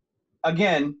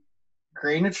 again,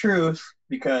 grain of truth,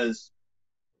 because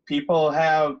people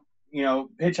have,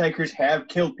 hitchhikers have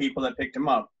killed people that picked them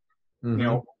up, mm-hmm.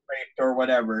 Raped or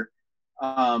whatever.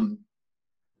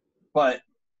 But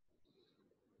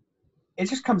it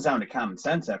just comes down to common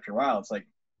sense after a while. It's like,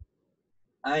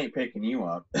 I ain't picking you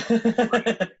up.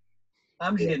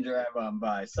 I'm just going to drive on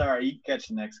by. Sorry, you can catch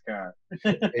the next car.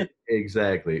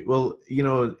 Exactly. Well,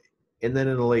 and then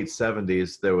in the late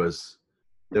 70s,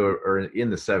 or in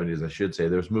the 70s, I should say,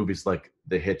 there was movies like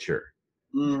The Hitcher,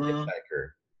 mm-hmm.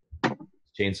 Hitchhiker,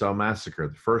 Chainsaw Massacre,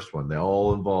 the first one. They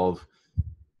all involve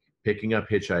picking up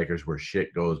hitchhikers where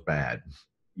shit goes bad.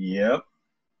 Yep.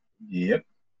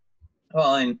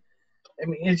 Well, and I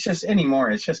mean, it's just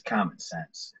common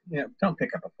sense. Don't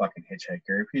pick up a fucking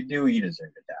hitchhiker. If you do, you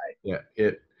deserve to die.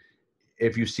 Yeah.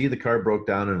 If you see the car broke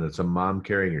down and it's a mom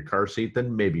carrying a car seat,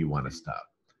 then maybe you want to stop.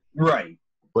 Right.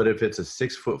 But if it's a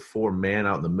 6'4" man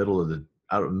out in the middle of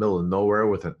nowhere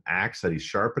with an axe that he's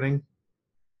sharpening,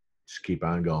 just keep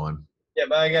on going. Yeah,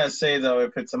 but I gotta say though,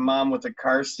 if it's a mom with a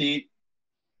car seat,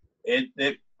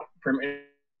 it for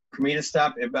me to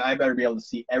stop, I better be able to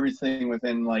see everything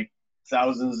within like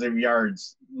thousands of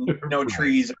yards, no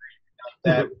trees or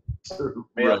anything like that.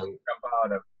 Be able to jump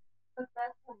out of. But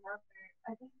that's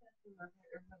I think that's another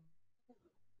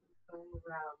going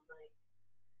around, like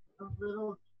a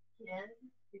little kid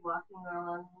be walking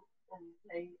around and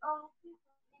say, "Oh, please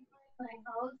my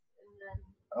house,"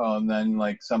 and then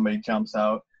like somebody jumps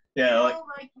out. Yeah,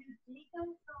 like you see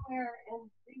them somewhere, and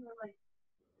they were like,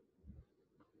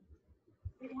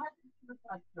 it had to do with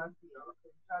like drug dealers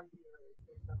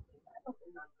or something. I don't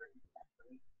remember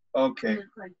exactly. Okay. But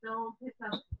it's like, don't pick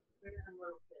up random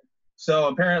little kids. So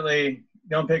apparently,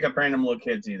 don't pick up random little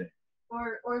kids either.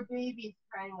 Or babies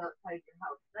crying outside your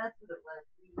house. That's what it was.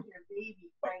 You hear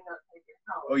babies crying outside your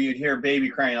house. Oh, you'd hear a baby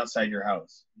crying outside your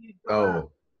house. And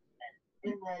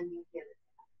then you get it.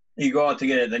 You go out to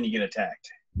get it, then you get attacked.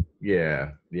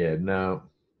 Yeah, no.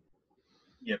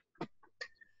 Yep.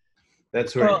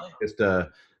 That's right.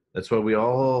 That's why we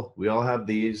all have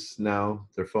these now.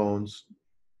 Their phones.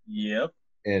 Yep.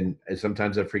 And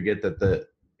sometimes I forget that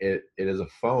it is a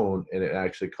phone and it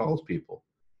actually calls people.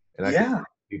 And I can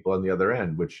people on the other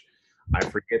end, which I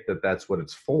forget that's what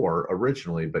it's for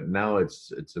originally, but now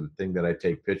it's a thing that I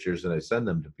take pictures and I send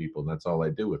them to people, and that's all I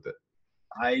do with it.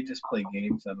 I just play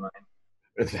games on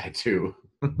That too.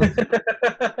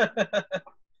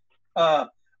 mine.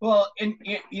 Well, and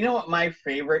you know what my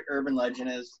favorite urban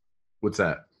legend is? What's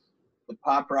that? The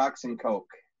Pop Rocks and Coke.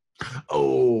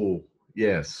 Oh,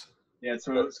 yes. Yeah,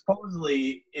 so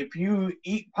supposedly if you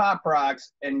eat Pop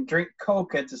Rocks and drink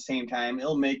Coke at the same time,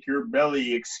 it'll make your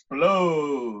belly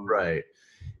explode. Right.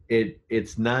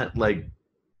 It's not like,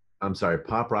 I'm sorry,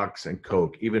 Pop Rocks and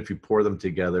Coke, even if you pour them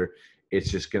together,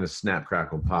 it's just going to snap,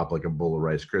 crackle, pop like a bowl of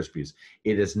Rice Krispies.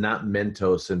 It is not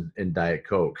Mentos and Diet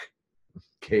Coke.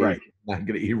 Okay, Right. it's not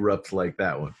going to erupt like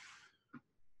that one.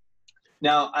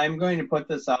 Now, I'm going to put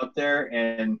this out there,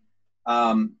 and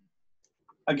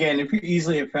again, if you're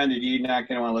easily offended, you're not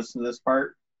going to want to listen to this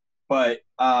part. But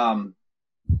Pop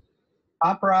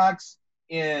Rocks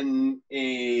in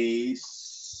a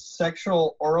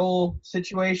sexual oral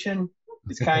situation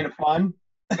is kind of fun.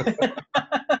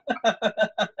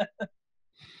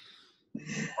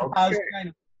 Okay.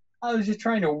 I was just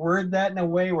trying to word that in a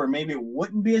way where maybe it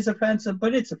wouldn't be as offensive,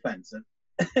 but it's offensive.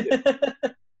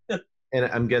 And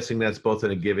I'm guessing that's both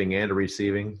in a giving and a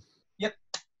receiving. Yep.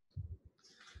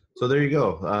 So there you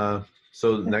go.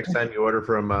 So next time you order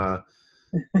from Adam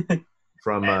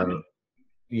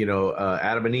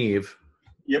and Eve.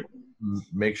 Yep.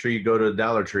 Make sure you go to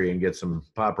Dollar Tree and get some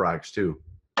Pop Rocks too.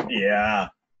 Yeah.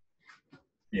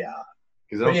 Yeah.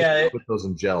 Because I don't put those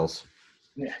in gels.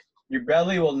 Yeah. Your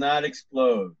belly will not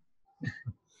explode.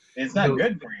 It's not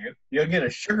good for you. You'll get a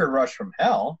sugar rush from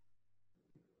hell.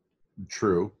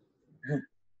 True.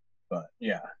 But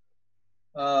yeah.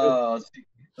 Let's see.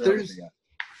 What else we got?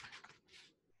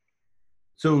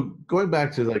 So going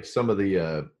back to like some of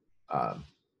the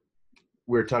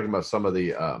we were talking about some of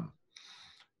the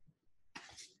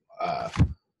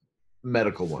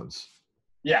medical ones.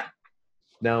 Yeah.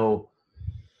 Now,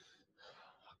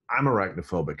 I'm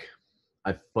arachnophobic.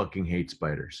 I fucking hate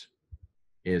spiders.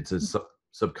 It's a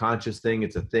subconscious thing.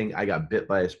 It's a thing. I got bit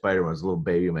by a spider when I was a little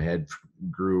baby. My head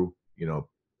grew,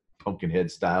 pumpkin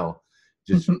head style,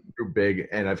 just grew big.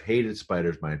 And I've hated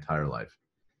spiders my entire life.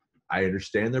 I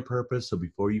understand their purpose. So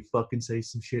before you fucking say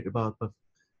some shit about them,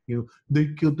 they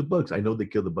killed the bugs. I know they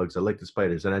killed the bugs. I like the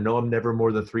spiders. And I know I'm never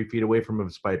more than 3 feet away from a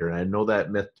spider. And I know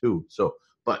that myth too. So,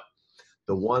 but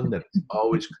the one that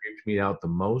always creeps me out the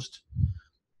most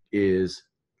is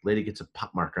lady gets a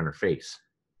pop mark on her face.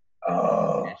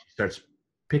 Oh. And she starts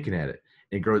picking at it.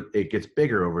 And it gets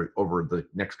bigger over the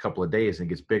next couple of days and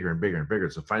gets bigger and bigger and bigger.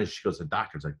 So finally she goes to the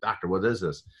doctor. It's like, doctor, what is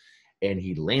this? And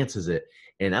he lances it,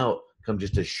 and out come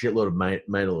just a shitload of my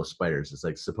little spiders. It's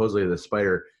like supposedly the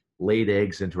spider laid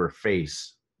eggs into her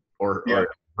face or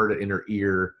heard it in her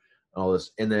ear, all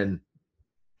this. And then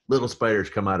little spiders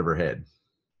come out of her head.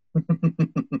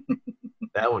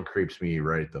 That one creeps me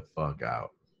right the fuck out.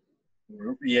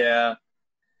 Yeah.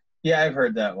 Yeah, I've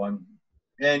heard that one.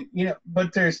 And,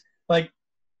 but there's like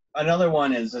another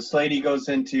one is this lady goes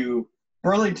into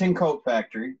Burlington Coat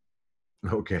Factory.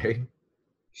 Okay.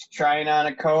 She's trying on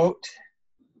a coat,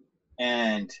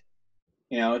 and,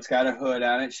 it's got a hood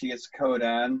on it. She gets the coat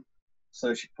on.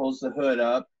 So she pulls the hood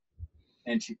up,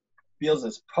 and she feels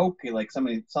this poking, like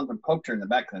something poked her in the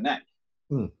back of the neck.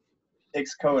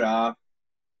 Takes the coat off,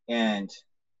 and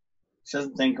she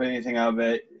doesn't think anything of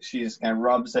it. She just kind of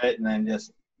rubs it and then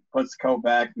just puts the coat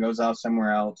back and goes out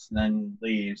somewhere else and then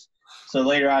leaves. So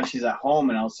later on, she's at home,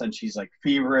 and all of a sudden she's like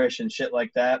feverish and shit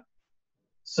like that.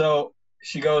 So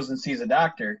she goes and sees a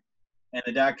doctor, and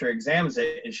the doctor examines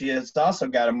it, and she has also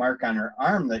got a mark on her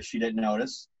arm that she didn't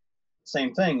notice.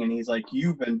 Same thing. And he's like,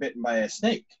 you've been bitten by a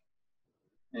snake.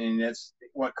 And that's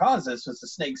what caused this was the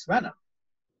snake's venom.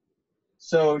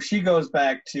 So she goes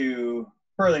back to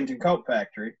Burlington Coat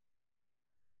Factory.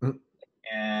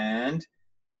 And,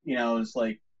 is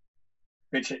like,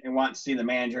 bitch, and wants to see the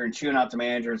manager and chewing out the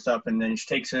manager and stuff. And then she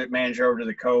takes the manager over to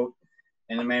the coat.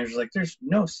 And the manager's like, there's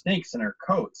no snakes in her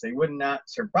coats. They would not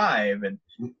survive. And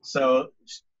so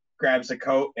she grabs the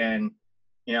coat, and,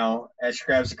 as she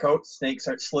grabs the coat, snakes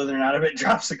start slithering out of it,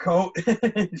 drops the coat.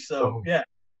 Yeah.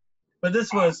 But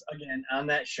this was, again, on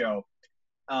that show.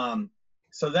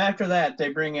 So after that, they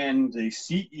bring in the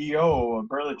CEO of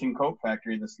Burlington Coat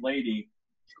Factory, this lady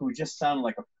who just sounded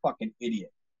like a fucking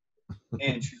idiot.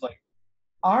 And she's like,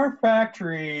 our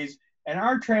factories and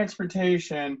our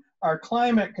transportation are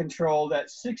climate controlled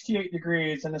at 68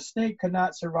 degrees, and a snake could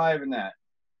not survive in that.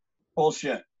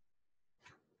 Bullshit.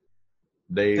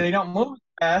 They don't move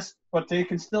fast, but they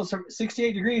can still survive.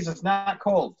 68 degrees is not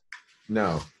cold.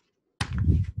 No.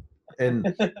 And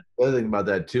the other thing about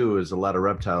that too is a lot of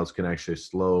reptiles can actually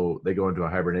they go into a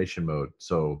hibernation mode.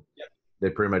 So they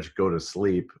pretty much go to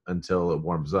sleep until it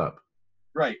warms up.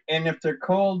 Right. And if they're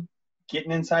cold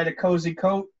getting inside a cozy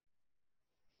coat.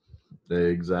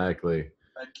 Exactly.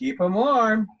 But keep them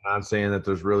warm. I'm not saying that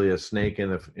there's really a snake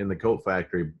in the coat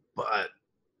factory, but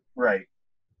right.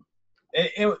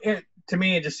 It to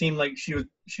me it just seemed like she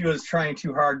was trying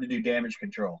too hard to do damage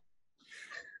control.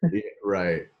 Yeah,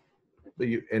 right. But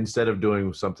instead of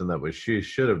doing something that she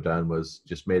should have done was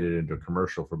just made it into a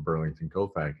commercial for Burlington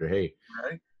Coat Factory. Hey,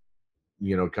 right.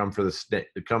 Come for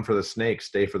the snake,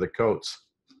 stay for the coats.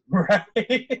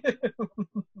 Right.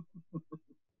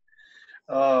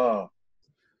 Oh,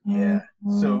 yeah.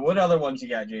 So what other ones you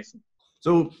got, Jason?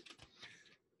 So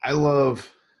I love,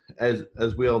 as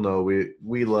we all know,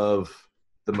 we love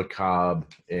the macabre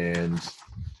and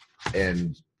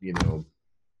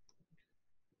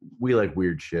we like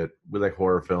weird shit. We like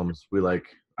horror films. We like,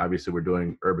 obviously we're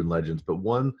doing urban legends, but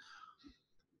one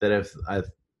that I've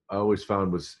always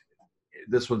found was,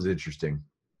 this one's interesting.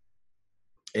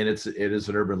 And it is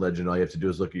an urban legend. All you have to do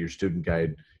is look at your student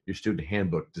guide, your student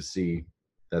handbook, to see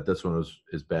that this one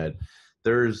is bad.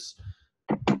 There's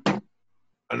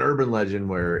an urban legend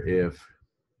where if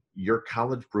your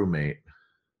college roommate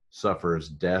suffers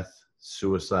death,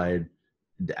 suicide,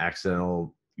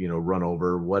 accidental, run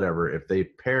over, whatever, if they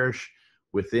perish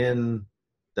within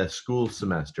the school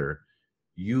semester,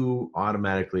 you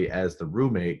automatically, as the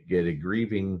roommate, get a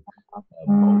grieving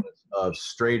bonus of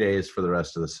straight A's for the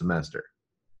rest of the semester.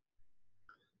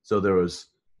 So there's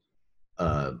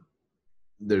the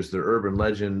urban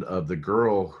legend of the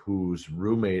girl whose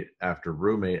roommate after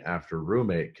roommate after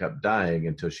roommate kept dying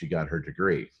until she got her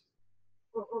degree.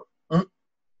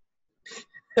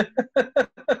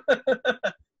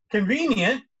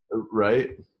 Convenient,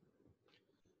 right?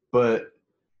 But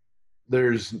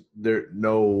they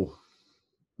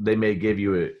may give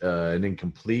you an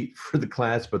incomplete for the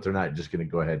class, but they're not just going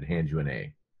to go ahead and hand you an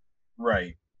A.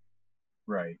 Right.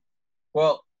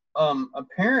 Well,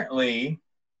 apparently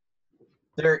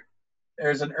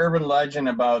there's an urban legend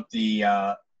about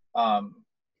the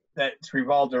that's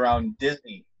revolved around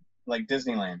Disney, like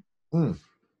Disneyland.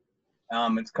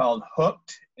 It's called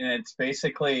Hooked, and it's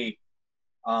basically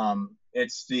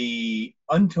it's the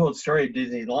untold story of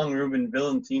Disney's long-rumored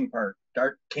villain theme park,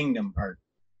 Dark Kingdom Park.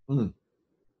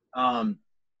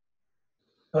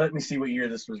 Let me see what year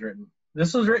this was written.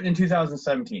 This was written in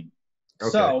 2017. Okay.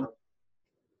 So,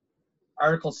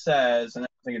 article says, and I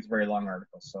think it's a very long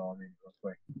article, so I'll read it real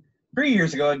quick. 3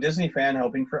 years ago, a Disney fan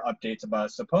hoping for updates about a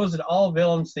supposed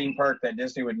all-villains theme park that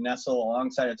Disney would nestle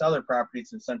alongside its other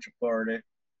properties in Central Florida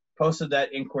posted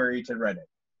that inquiry to Reddit.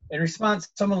 In response,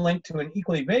 someone linked to an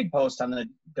equally vague post on the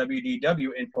WDW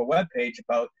info webpage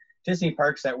about Disney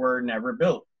parks that were never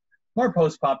built. More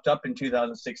posts popped up in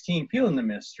 2016, fueling the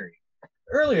mystery.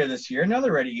 Earlier this year,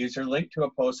 another Reddit user linked to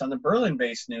a post on the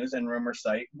Berlin-based news and rumor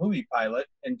site Movie Pilot,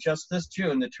 and just this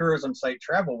June, the tourism site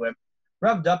Travel Whip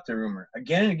revved up the rumor.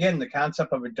 Again and again, the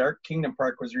concept of a Dark Kingdom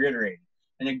Park was reiterated,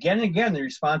 and again, the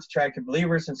response attracted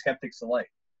believers and skeptics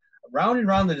alike. Round and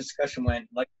round the discussion went,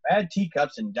 like bad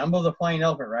teacups and Dumbo the Flying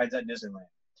Elephant rides at Disneyland.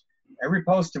 Every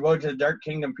post devoted to the Dark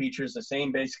Kingdom features the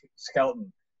same basic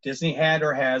skeleton. Disney had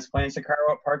or has plans to carve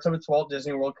out parts of its Walt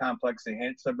Disney World complex to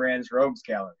enhance the brand's Rogues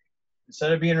Gallery.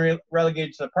 Instead of being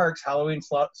relegated to the park's Halloween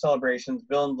celebrations,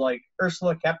 villains like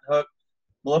Ursula, Captain Hook,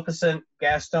 Maleficent,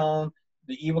 Gaston,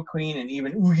 the Evil Queen, and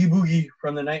even Oogie Boogie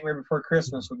from The Nightmare Before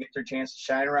Christmas will get their chance to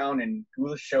shine around in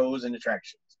ghoulish shows and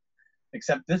attractions.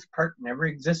 Except this park never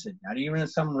existed, not even in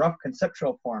some rough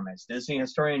conceptual form. As Disney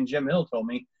historian Jim Hill told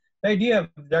me, the idea of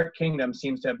the Dark Kingdom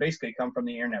seems to have basically come from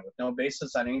the internet with no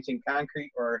basis on anything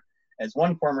concrete, or as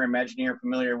one former Imagineer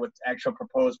familiar with actual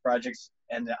proposed projects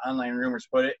and the online rumors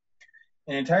put it,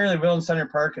 an entirely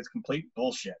villain-centered park is complete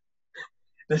bullshit.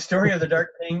 The story of the Dark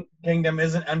Kingdom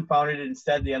isn't unfounded,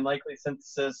 instead the unlikely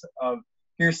synthesis of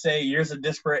hearsay, years of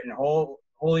disparate and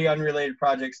wholly unrelated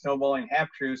projects snowballing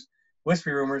half-truths,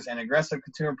 whispery rumors, and aggressive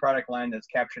consumer product line that's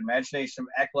captured imagination of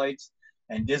acolytes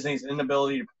and Disney's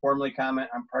inability to formally comment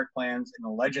on park plans, and the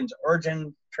legend's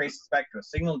origin traces back to a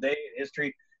single day in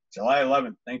history, July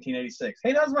 11th, 1986.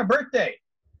 Hey, that was my birthday!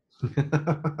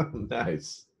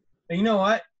 Nice. And you know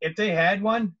what? If they had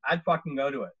one, I'd fucking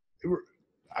go to it.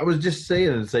 I was just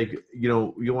saying, it's like,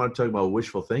 you want to talk about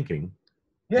wishful thinking.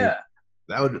 Yeah.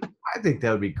 I think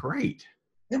that would be great.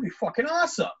 It'd be fucking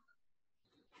awesome.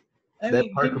 That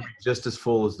park would be just as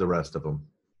full as the rest of them.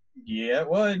 Yeah, it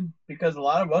would, because a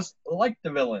lot of us like the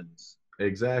villains.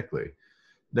 Exactly.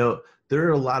 Now, there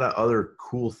are a lot of other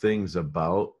cool things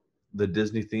about the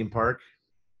Disney theme park.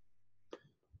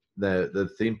 The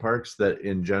theme parks that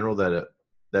in general that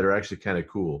are actually kind of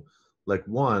cool. Like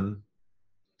one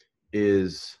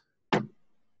is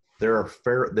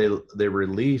they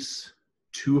release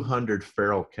 200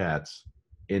 feral cats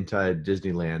inside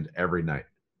Disneyland every night.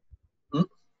 Hmm?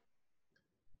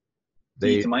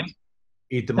 They Eat the mice?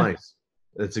 eat the mice.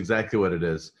 That's exactly what it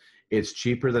is. It's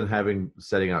cheaper than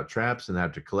setting out traps and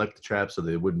have to collect the traps so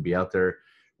they wouldn't be out there.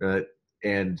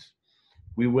 And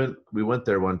we went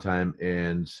there one time,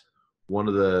 and one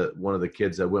of the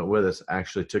kids that went with us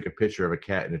actually took a picture of a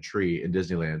cat in a tree in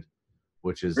Disneyland,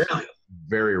 which is Really?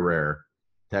 very rare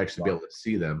to actually be able to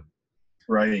see them.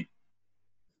 Right.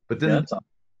 But then Yeah, that's all.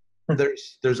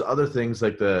 there's other things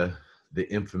like the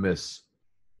infamous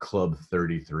Club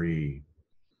 33,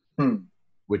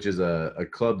 which is a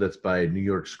club that's by New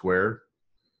York Square,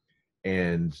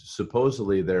 and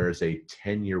supposedly there's a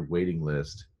 10-year waiting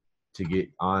list to get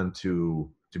on to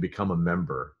become a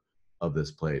member of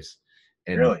this place.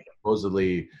 And Really?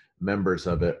 supposedly members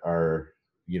of it are,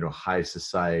 high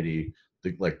society,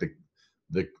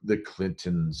 the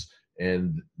Clintons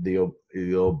and the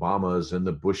Obamas and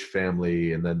the Bush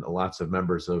family, and then lots of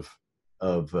members of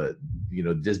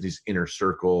Disney's inner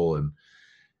circle,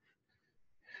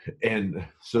 and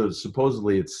so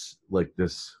supposedly it's like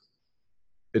this.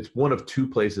 It's one of two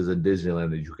places in Disneyland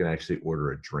that you can actually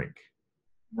order a drink,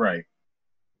 Right.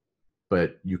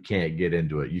 but you can't get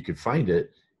into it. You can find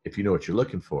it if you know what you're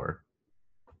looking for.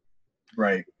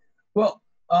 Right. Well,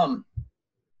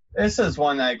 this is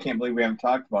one that I can't believe we haven't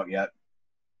talked about yet.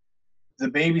 The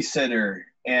babysitter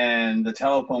and the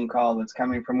telephone call that's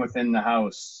coming from within the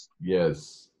house.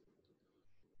 Yes.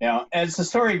 As the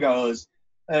story goes,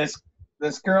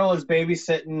 this girl is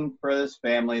babysitting for this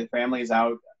family. The family's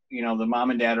out. The mom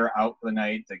and dad are out for the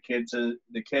night. The kid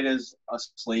is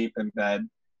asleep in bed.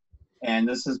 And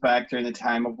this is back during the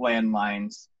time of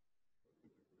landlines.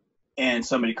 And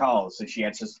somebody calls, and she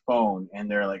answers the phone,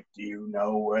 and they're like, "Do you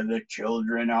know where the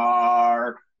children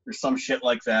are?" Or some shit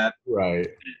like that. Right.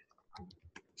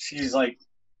 She's like,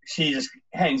 she just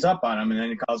hangs up on him, and then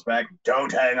he calls back,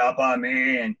 "Don't hang up on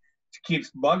me," and she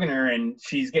keeps bugging her, and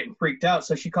she's getting freaked out,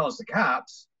 so she calls the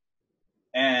cops,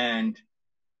 and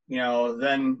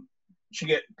then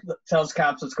she tells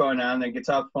cops what's going on, then gets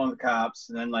off the phone with the cops,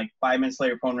 and then like 5 minutes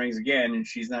later, phone rings again, and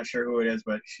she's not sure who it is,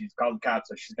 but she's called the cops,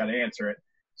 so she's got to answer it.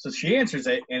 So she answers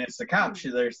it, and it's the cops.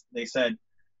 They said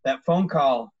that phone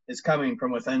call is coming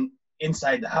from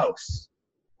inside the house.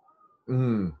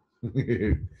 Mm.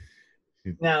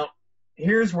 Now,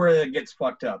 here's where it gets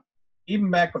fucked up.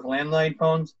 Even back with landline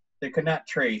phones, they could not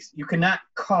trace. You cannot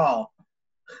call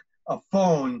a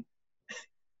phone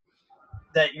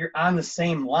that you're on the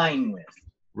same line with.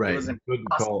 Right.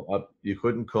 You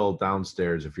couldn't call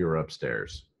downstairs if you were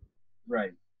upstairs.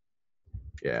 Right.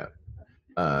 Yeah.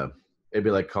 It'd be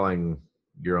like calling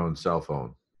your own cell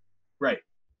phone. Right.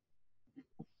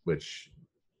 Which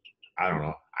I don't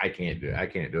know. I can't do it.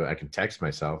 I can text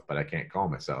myself, but I can't call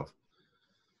myself.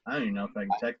 I don't even know if I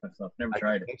can text myself. Never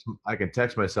tried it. I can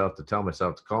text myself to tell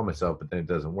myself to call myself, but then it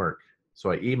doesn't work. So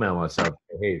I email myself,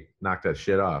 "Hey, knock that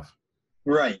shit off."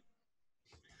 Right.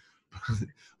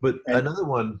 But another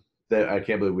one that I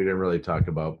can't believe we didn't really talk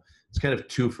about, it's kind of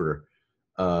twofer.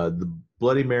 The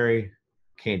Bloody Mary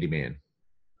Candyman.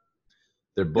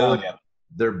 They're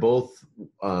both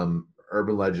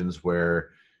urban legends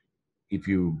where if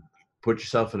you put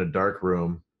yourself in a dark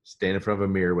room, stand in front of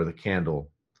a mirror with a candle,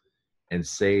 and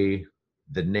say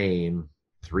the name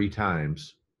 3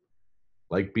 times,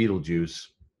 like Beetlejuice,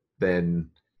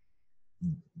 then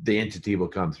the entity will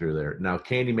come through there. Now,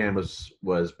 Candyman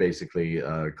was basically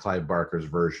Clive Barker's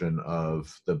version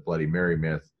of the Bloody Mary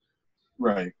myth.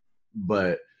 Right.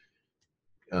 But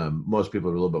most people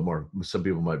are a little bit more, some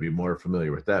people might be more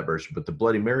familiar with that version. But the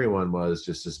Bloody Mary one was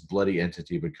just this bloody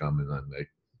entity would come and then they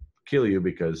kill you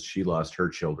because she lost her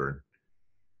children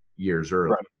years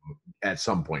early, right, at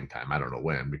some point in time. I don't know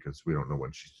when, because we don't know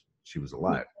when she was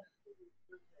alive.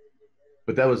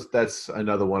 But that's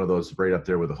another one of those right up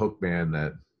there with the Hook Man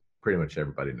that pretty much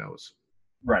everybody knows.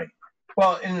 Right.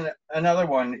 Well, and another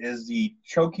one is the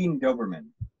choking Doberman.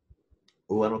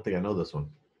 Oh, I don't think I know this one.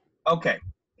 Okay.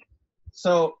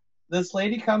 So this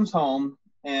lady comes home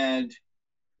and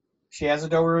she has a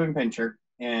Doberman Pinscher,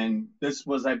 and this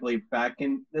was, I believe,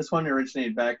 this one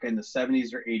originated back in the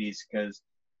 70s or 80s, because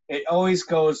it always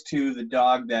goes to the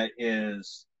dog that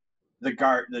is the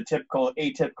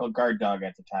atypical guard dog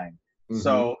at the time. Mm-hmm.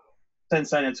 So since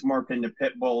then it's morphed into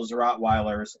pit bulls,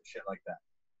 Rottweilers, and shit like that.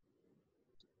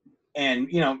 And,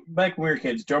 back when we were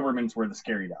kids, Dobermans were the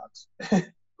scary dogs.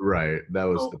 Right. That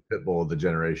was the pit bull of the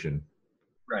generation.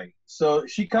 Right. So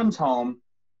she comes home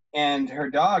and her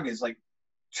dog is like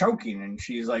choking and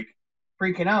she's like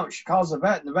freaking out. She calls the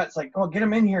vet and the vet's like, "Oh, get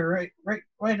him in here right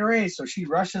away." So she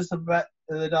rushes the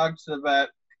dog to the vet.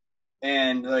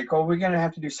 and like, oh, we're gonna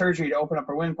have to do surgery to open up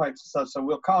her windpipes and stuff, so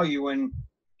we'll call you when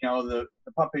the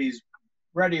puppy's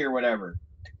ready or whatever.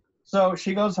 So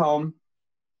she goes home.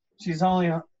 She's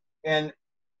only and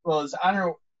well, it's on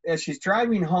her as she's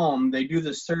driving home. They do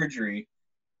the surgery,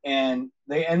 and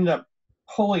they end up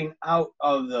pulling out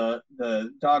of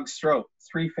the dog's throat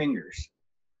 3 fingers,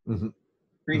 Mm-hmm.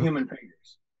 3 Mm-hmm. human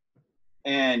fingers,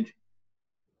 and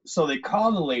so they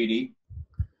call the lady,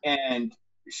 and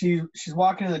she's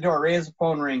walking in the door. Right as the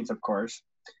phone rings, of course,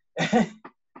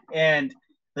 and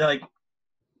they're like,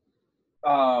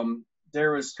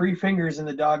 there was 3 fingers in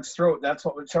the dog's throat. That's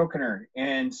what was choking her,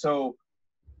 and so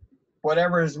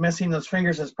whatever is missing those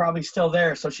fingers is probably still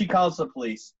there. So she calls the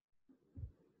police.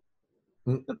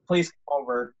 Mm. The police come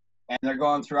over, and they're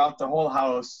going throughout the whole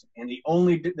house, and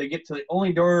they get to the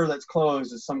only door that's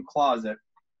closed is some closet.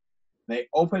 They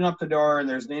open up the door, and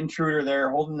there's an intruder there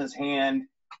holding his hand,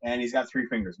 and he's got 3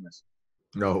 fingers missing.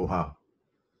 Oh, wow.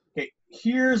 Okay,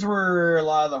 here's where a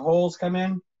lot of the holes come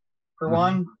in. For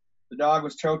one, the dog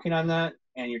was choking on that,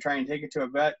 and you're trying to take it to a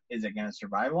vet. Is it going to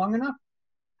survive long enough?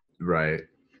 Right.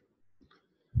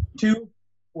 2,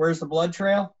 where's the blood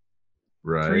trail?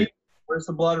 Right. 3, where's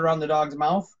the blood around the dog's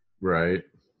mouth? Right.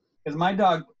 Because my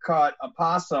dog caught a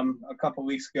possum a couple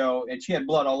weeks ago, and she had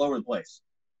blood all over the place.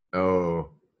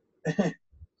 Oh.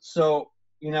 So,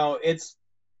 it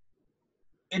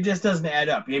just doesn't add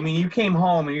up. I mean, you came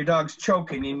home and your dog's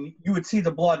choking, and you would see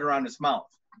the blood around his mouth.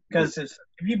 Because if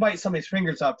you bite somebody's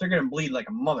fingers off, they're going to bleed like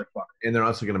a motherfucker. And they're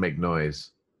also going to make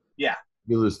noise. Yeah.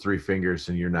 You lose 3 fingers,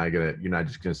 and you're not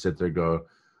just gonna sit there and go,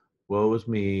 "Woe was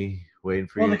me, waiting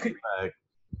for you to come back."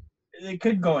 They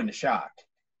could go into shock.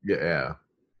 Yeah.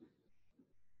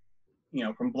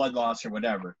 From blood loss or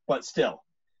whatever. But still.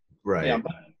 Right.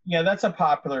 Yeah, that's a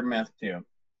popular myth too.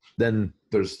 Then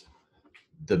there's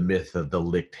the myth of the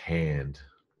licked hand.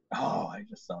 Oh, I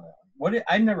just saw that one.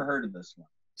 I never heard of this one.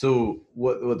 So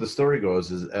what the story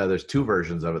goes is there's 2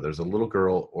 versions of it. There's a little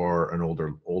girl or an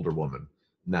older woman.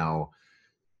 Now,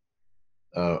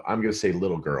 I'm going to say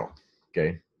little girl,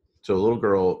 okay? So a little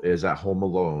girl is at home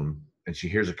alone, and she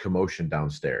hears a commotion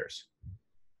downstairs.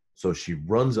 So she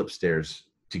runs upstairs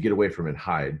to get away from it and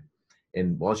hide.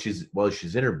 And while she's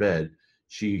in her bed,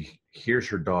 she hears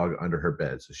her dog under her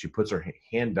bed. So she puts her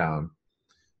hand down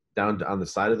on the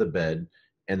side of the bed,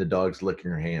 and the dog's licking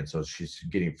her hand. So she's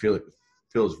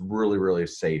feels really, really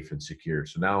safe and secure.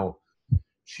 So now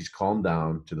she's calmed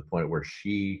down to the point where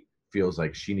she feels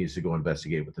like she needs to go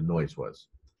investigate what the noise was.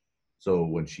 So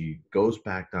when she goes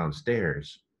back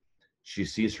downstairs, she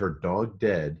sees her dog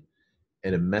dead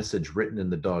and a message written in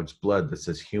the dog's blood that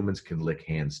says humans can lick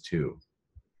hands too.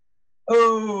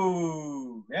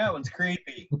 Oh, that one's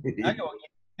creepy. I go and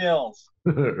get chills.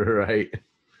 Right.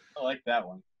 I like that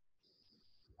one.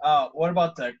 What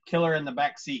about the killer in the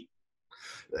back seat?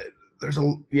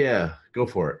 Go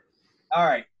for it. All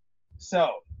right. So,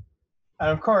 and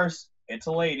of course, it's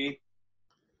a lady,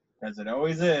 as it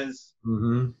always is.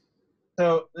 Mm-hmm.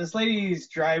 So this lady's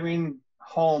driving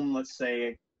home, let's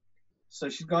say. So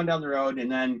she's going down the road,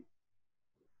 and then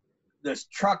this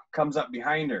truck comes up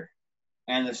behind her,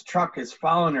 and this truck is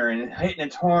following her and hitting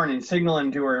its horn and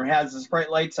signaling to her and has this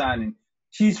bright lights on, and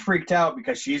she's freaked out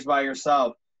because she's by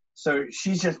herself. So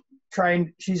she's just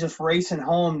racing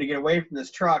home to get away from this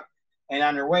truck. And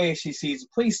on her way, she sees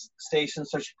a police station,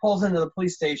 so she pulls into the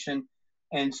police station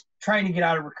and trying to get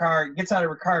out of her car, gets out of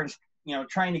her car, and,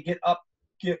 trying to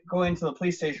go into the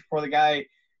police station before the guy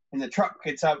in the truck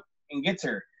gets out and gets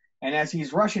her. And as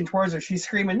he's rushing towards her, she's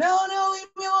screaming, "No, leave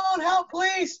me alone, help,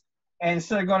 please!" And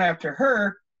instead of going after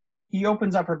her, he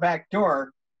opens up her back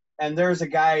door, and there's a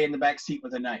guy in the back seat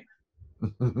with a knife.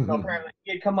 So apparently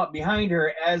he had come up behind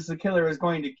her as the killer was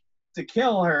going to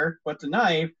kill her with the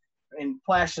knife, and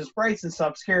flashed his brights and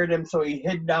stuff, scared him, so he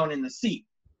hid down in the seat.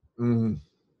 Mm.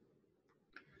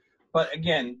 But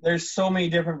again, there's so many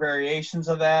different variations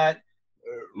of that.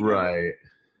 Right.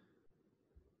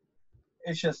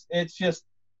 It's just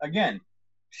again,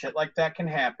 shit like that can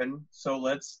happen. So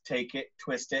let's take it,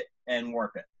 twist it, and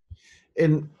warp it.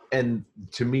 And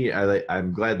to me,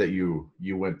 I'm glad that you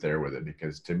went there with it,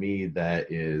 because to me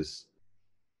that is,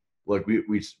 like we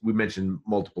mentioned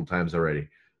multiple times already,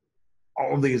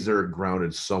 all of these are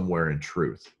grounded somewhere in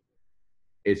truth.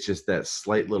 It's just that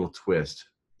slight little twist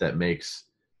that makes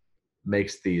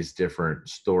these different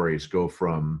stories go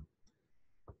from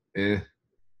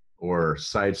or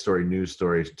side story news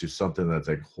stories to something that's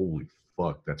like, holy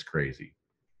fuck, that's crazy.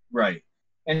 Right.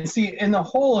 And see, and the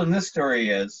whole in this story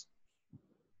is,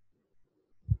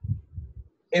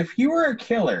 if you were a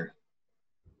killer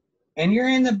and you're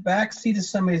in the back seat of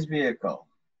somebody's vehicle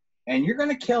and you're going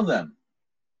to kill them,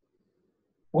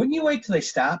 Wouldn't you wait till they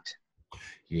stopped?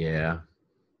 Yeah.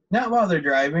 Not while they're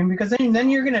driving, because then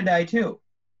you're gonna die too.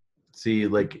 See,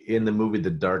 like in the movie The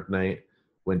Dark Knight,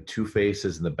 when Two-Face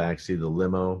is in the backseat of the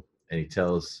limo and he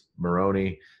tells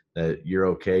Maroni that you're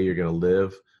okay, you're going to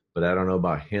live, but I don't know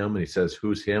about him. And he says,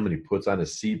 who's him? And he puts on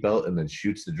his seatbelt and then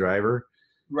shoots the driver.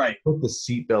 Right. Put the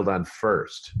seatbelt on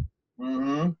first,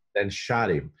 Mm-hmm. then shot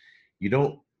him. You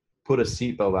don't put a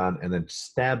seatbelt on and then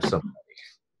stab somebody.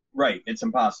 Right. It's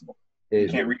impossible. You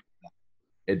can't read that.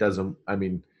 It doesn't, I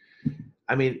mean,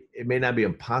 it may not be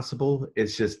impossible.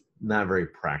 It's just not very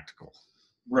practical.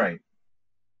 Right.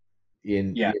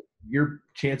 Your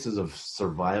chances of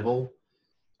survival,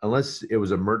 unless it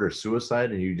was a murder-suicide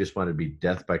and you just want to be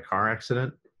death by car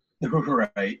accident.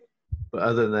 Right. But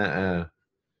other than that,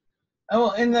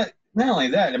 and that not only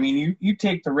that, I mean, you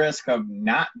take the risk of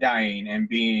not dying and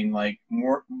being like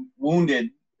more wounded,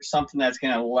 something that's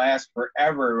gonna last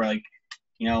forever, like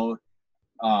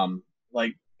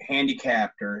like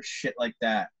handicapped or shit like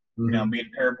that. mm-hmm. Being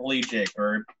paraplegic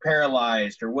or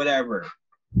paralyzed or whatever.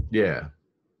 Yeah.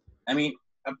 I mean,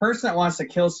 a person that wants to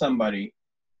kill somebody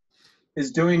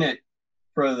is doing it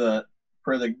for the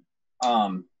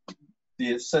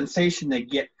sensation they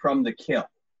get from the kill.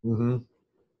 Mm-hmm.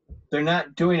 They're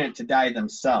not doing it to die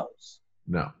themselves.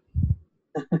 No.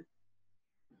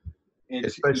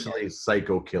 Especially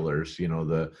psycho killers, the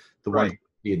ones right.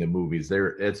 in the movies.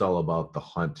 It's all about the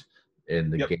hunt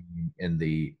and the game and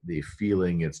the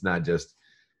feeling. It's not just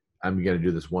I'm gonna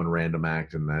do this one random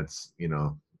act and that's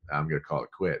I'm gonna call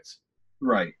it quits.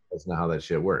 Right. That's not how that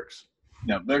shit works.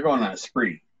 No, they're going on a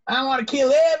spree. I want to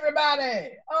kill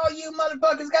everybody. Oh, you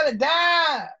motherfuckers gotta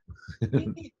die.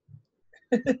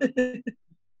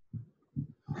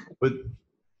 but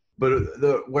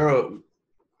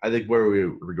I think where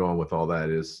we're going with all that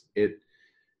is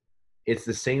it's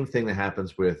the same thing that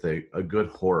happens with a good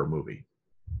horror movie.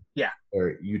 Yeah.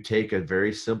 Where you take a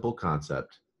very simple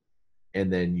concept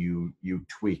and then you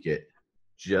tweak it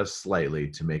just slightly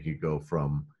to make it go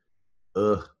from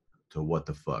to what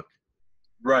the fuck.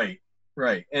 Right.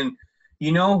 And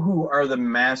you know who are the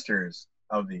masters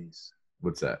of these?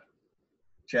 What's that?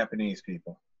 Japanese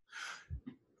people.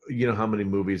 You know how many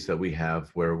movies that we have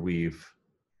where we've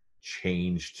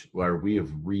changed, where we have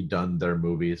redone their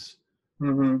movies?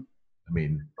 Mm-hmm. I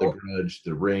mean, The Grudge,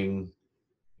 The Ring,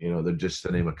 they're just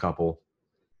to name a couple.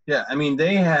 Yeah, I mean,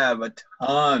 they have a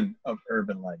ton of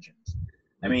urban legends.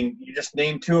 I mean, you just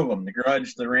named two of them, The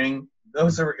Grudge, The Ring.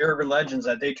 Those are urban legends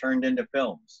that they turned into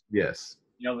films. Yes.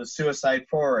 The Suicide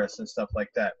Forest and stuff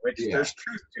like that, which there's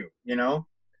truth to,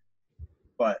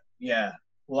 But, yeah,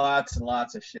 lots and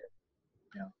lots of shit.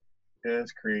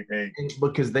 It's creepy.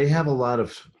 Because they have a lot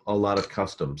of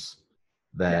customs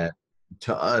that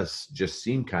to us just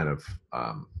seem kind of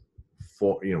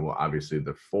obviously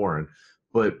they're foreign,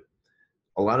 but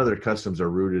a lot of their customs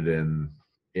are rooted in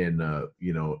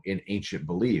ancient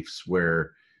beliefs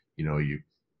where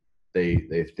they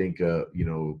think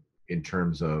in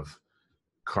terms of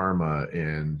karma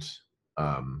and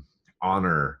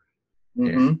honor.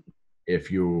 Mm-hmm. And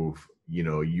if you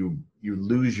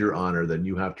lose your honor, then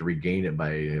you have to regain it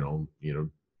by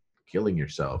killing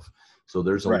yourself. So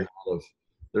there's a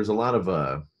lot of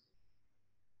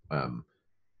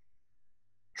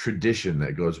tradition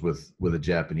that goes with the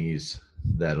Japanese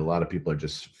that a lot of people are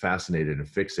just fascinated and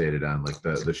fixated on, like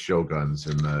the shoguns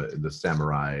and the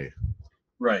samurai,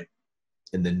 right,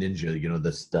 and the ninja.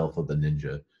 The stealth of the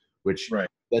ninja, which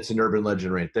that's an urban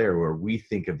legend right there, where we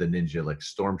think of the ninja like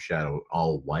Storm Shadow,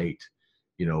 all white.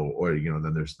 Or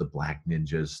then there's the black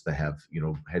ninjas that have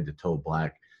head to toe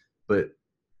black, but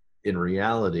in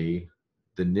reality,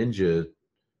 the ninja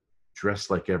dress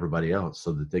like everybody else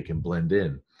so that they can blend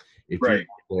in. If you're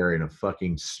wearing a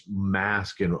fucking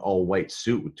mask and all white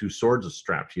suit with two swords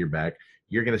strapped to your back,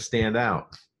 you're gonna stand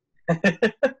out. A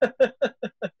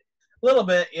little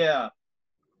bit, yeah.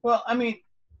 Well, I mean,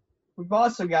 we've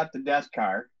also got the death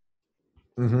card,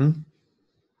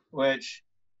 which.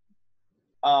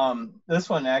 This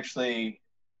one actually,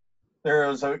 there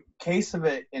was a case of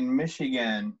it in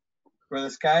Michigan where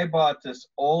this guy bought this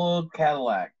old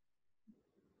Cadillac,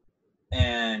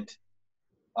 and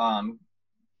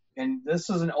this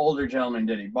is an older gentleman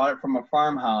did. He bought it from a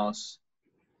farmhouse,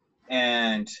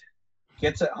 and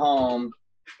gets it home.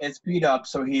 It's beat up,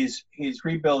 so he's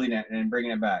rebuilding it and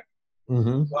bringing it back.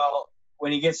 Mm-hmm. Well,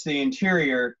 when he gets to the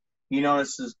interior, he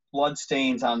notices blood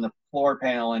stains on the floor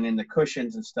panel and in the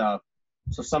cushions and stuff.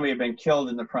 So somebody had been killed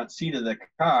in the front seat of the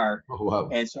car. Oh, wow.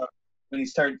 And so when he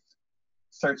starts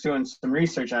doing some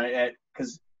research on it,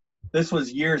 because this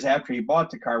was years after he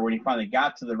bought the car when he finally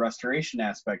got to the restoration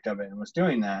aspect of it and was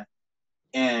doing that.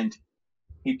 And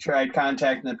he tried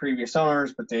contacting the previous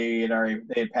owners, but they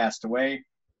had passed away,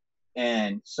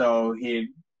 and so he'd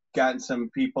gotten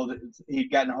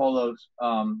a hold of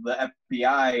the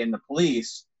FBI and the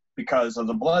police because of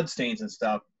the blood stains and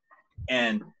stuff,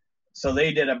 and so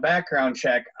they did a background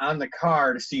check on the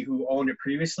car to see who owned it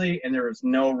previously, and there was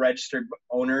no registered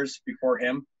owners before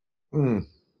him. Mm.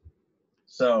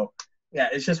 So, yeah,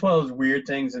 it's just one of those weird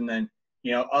things. And then,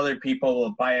 other people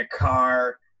will buy a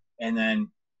car, and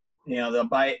then, they'll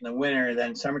buy it in the winter, and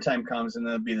then summertime comes, and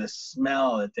there'll be the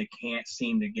smell that they can't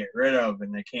seem to get rid of,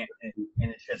 and they can't,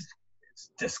 and it's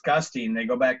disgusting. They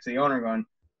go back to the owner going,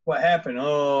 what happened?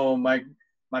 Oh,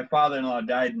 my father-in-law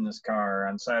died in this car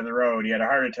on the side of the road. He had a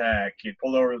heart attack. He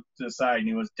pulled over to the side, and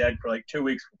he was dead for like 2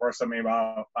 weeks before somebody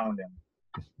found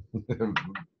him.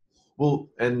 Well,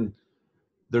 and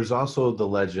there's also the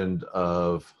legend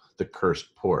of the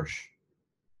cursed Porsche.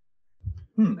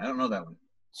 I don't know that one.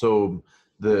 So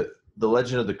the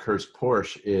legend of the cursed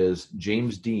Porsche is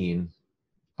James Dean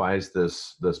buys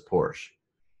this Porsche.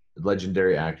 The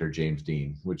legendary actor James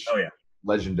Dean, which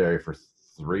legendary for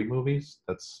 3 movies.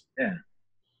 That's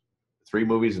 3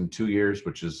 movies in 2 years,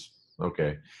 which is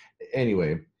okay.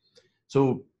 Anyway,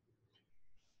 so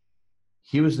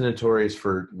he was notorious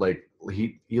for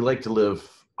he liked to live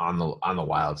on the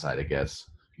wild side, I guess.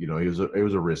 He was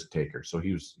a risk taker. So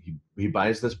he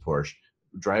buys this Porsche,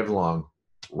 drives along,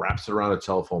 wraps it around a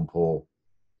telephone pole,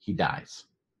 he dies.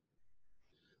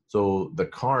 So the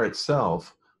car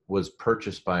itself was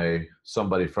purchased by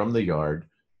somebody from the yard,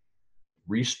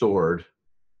 restored.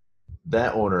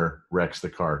 That owner wrecks the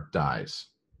car, dies.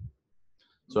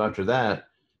 So after that,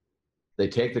 they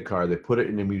take the car, they put it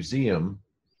in a museum,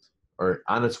 or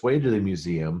on its way to the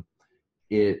museum,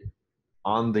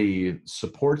 on the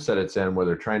supports that it's in, where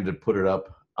they're trying to put it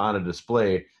up on a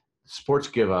display, supports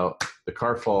give out, the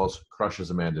car falls,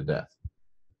 crushes a man to death.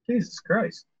 Jesus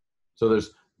Christ. So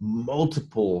there's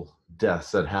multiple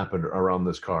deaths that happened around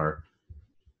this car,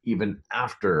 even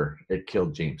after it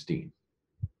killed James Dean.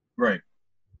 Right.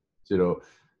 So,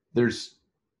 there's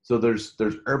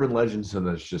urban legends, and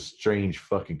there's just strange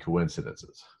fucking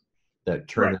coincidences that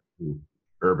turn into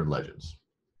urban legends.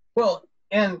 Well,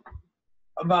 and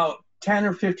about 10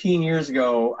 or 15 years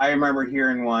ago, I remember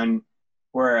hearing one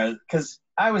where, because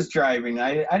I was driving,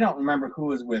 I don't remember who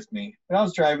was with me, but I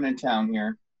was driving in town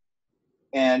here,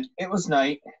 and it was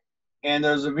night, and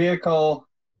there was a vehicle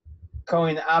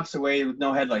going the opposite way with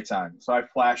no headlights on. So I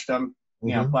flashed them,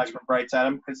 flashed my brights at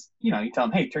them, because, you tell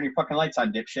them, hey, turn your fucking lights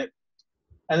on, dipshit.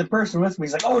 And the person with me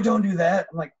is like, oh, don't do that.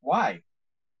 I'm like, why?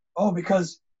 Oh,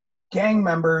 because gang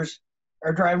members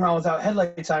are driving around without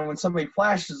headlights on. When somebody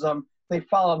flashes them, they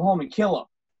follow them home and kill them.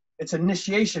 It's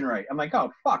initiation right. I'm like,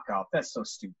 oh, fuck off. That's so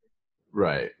stupid.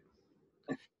 Right.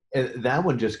 And that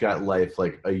one just got life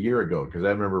like a year ago, because I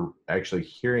remember actually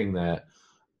hearing that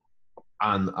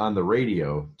on the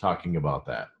radio talking about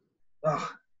that. Ugh.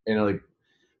 And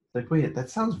like, wait, that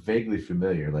sounds vaguely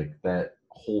familiar. Like that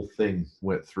whole thing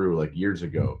went through like years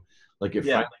ago. Like it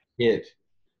finally hit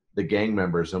the gang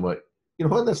members. I'm like, you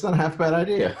know what? That's not a half bad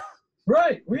idea.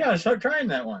 Right. We gotta start trying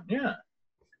that one. Yeah.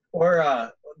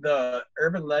 Or the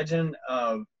urban legend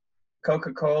of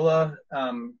Coca-Cola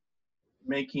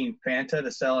making Fanta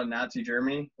to sell in Nazi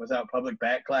Germany without public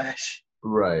backlash.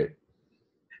 Right.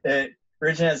 It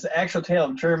originates the actual tale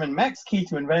of German Max Keith,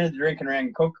 who invented the drink and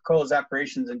ran Coca-Cola's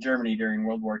operations in Germany during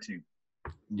World War II.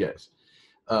 Yes.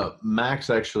 Max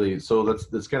actually, so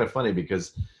that's kind of funny,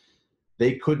 because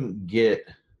they couldn't get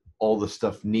all the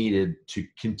stuff needed to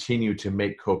continue to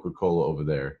make Coca-Cola over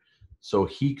there. So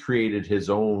he created his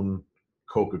own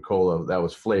Coca-Cola that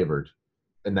was flavored,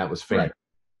 and that was Fanta.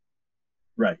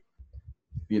 Right.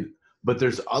 But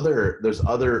there's other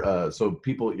so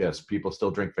people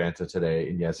still drink Fanta today,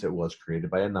 and yes, it was created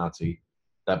by a Nazi.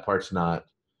 That part's not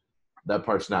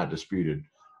disputed.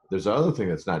 There's another thing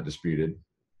that's not disputed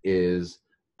is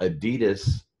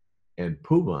Adidas and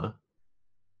Puma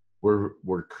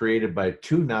were created by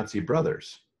 2 Nazi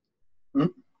brothers. Mm-hmm.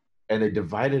 And they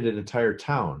divided an entire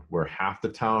town, where half the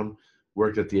town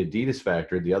worked at the Adidas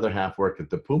factory, the other half worked at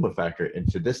the Puma factory,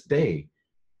 and to this day,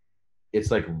 it's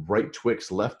like right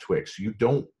Twix, left Twix. You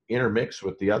don't intermix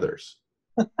with the others.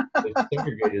 They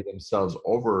segregated themselves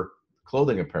over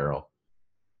clothing apparel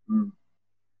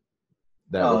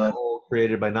that were all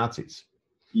created by Nazis.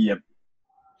 Yep.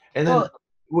 And then,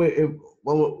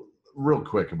 real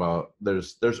quick about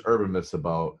there's urban myths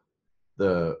about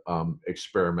the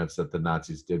experiments that the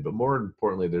Nazis did, but more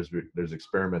importantly, there's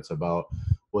experiments about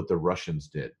what the Russians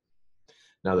did.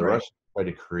 Now, the Russians tried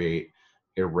to create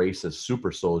a race of super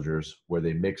soldiers where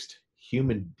they mixed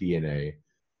human DNA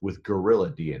with gorilla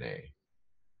DNA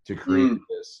to create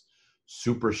this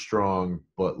super strong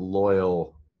but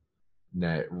loyal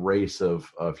race of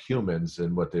humans,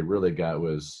 and what they really got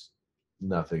was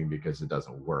nothing, because it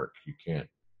doesn't work. You can't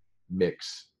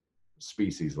mix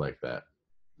species like that,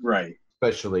 Right.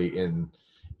 especially in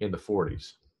the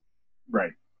 40s.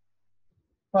 Right.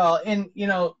 Well, and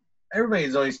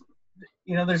everybody's always,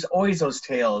 there's always those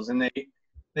tales, and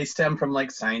they stem from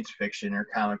like science fiction or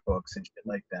comic books and shit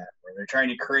like that, where they're trying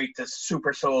to create this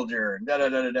super soldier and da da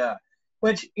da da da.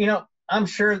 Which I'm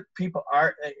sure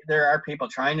there are people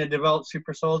trying to develop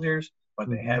super soldiers, but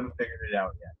they haven't figured it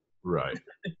out yet. Right.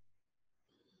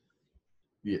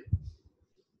 Yeah.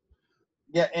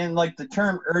 Yeah, and like the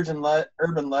term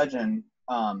urban legend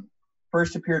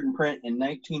first appeared in print in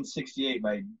 1968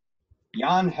 by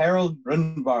Jan Harold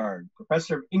Brunvand,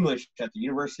 professor of English at the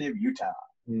University of Utah.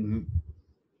 Mm-hmm.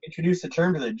 Introduced the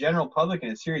term to the general public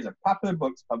in a series of popular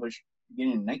books published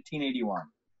beginning in 1981.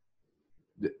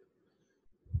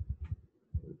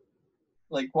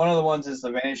 Like one of the ones is the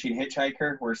Vanishing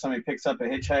Hitchhiker, where somebody picks up a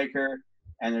hitchhiker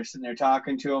and they're sitting there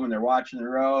talking to him and they're watching the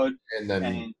road, and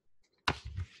then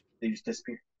they just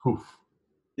disappear. Poof.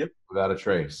 Yep. Without a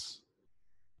trace.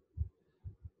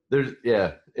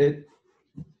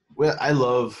 Well, I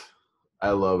love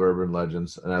urban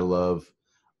legends, and I love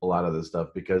a lot of this stuff,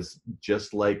 because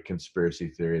just like conspiracy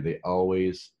theory, they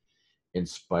always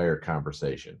inspire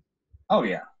conversation. Oh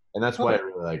yeah. And that's why I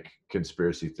really like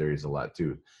conspiracy theories a lot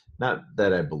too. Not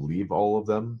that I believe all of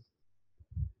them.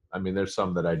 I mean, there's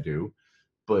some that I do,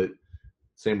 but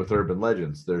same with urban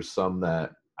legends. There's some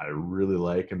that I really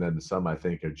like, and then some I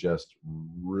think are just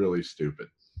really stupid.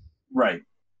 Right.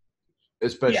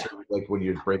 Especially like when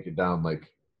you break it down,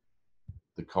 like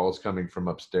the calls coming from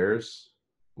upstairs.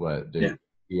 What? Do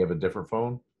you have a different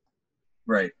phone?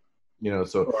 Right.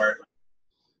 So.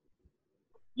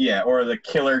 Or the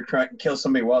killer kill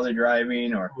somebody while they're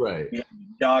driving, or right.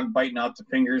 Dog biting out the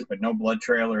fingers but no blood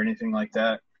trail or anything like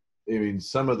that. I mean,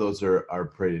 some of those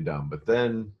are pretty dumb, but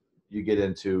then you get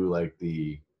into like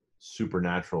the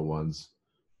supernatural ones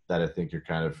that I think are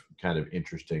kind of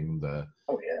interesting. The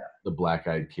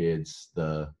black-eyed kids,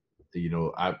 there's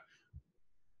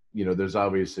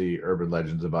obviously urban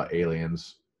legends about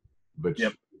aliens, which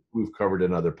we've covered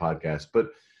in other podcasts,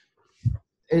 but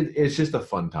it's just a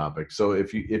fun topic. So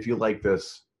if you like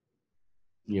this,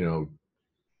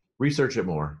 research it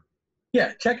more.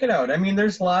 Yeah, check it out. I mean,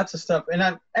 there's lots of stuff,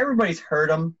 and everybody's heard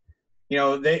them.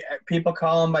 People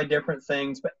call them by different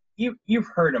things, but you've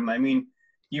heard them. I mean,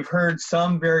 you've heard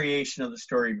some variation of the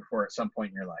story before at some point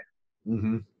in your life.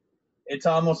 Mm-hmm. It's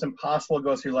almost impossible to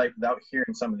go through life without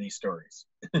hearing some of these stories.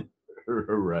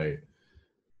 Right.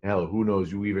 Hell, who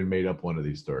knows? You even made up one of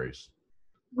these stories.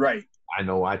 Right. I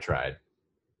know I tried.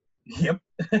 Yep.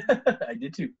 I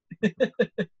did too.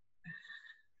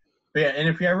 But yeah, and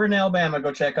if you're ever in Alabama,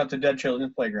 go check out the Dead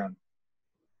Children's Playground.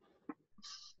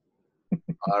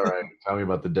 All right. Tell me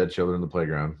about the Dead Children in the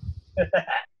Playground.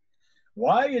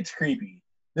 Why it's creepy.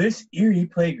 This eerie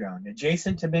playground,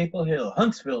 adjacent to Maple Hill,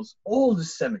 Huntsville's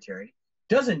oldest cemetery,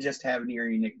 doesn't just have an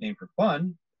eerie nickname for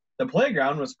fun. The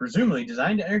playground was presumably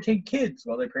designed to entertain kids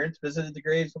while their parents visited the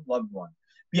graves of loved ones.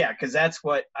 Yeah, because that's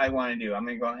what I want to do. I'm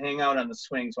going to go hang out on the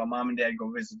swings while mom and dad go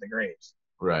visit the graves.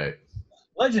 Right.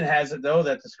 Legend has it, though,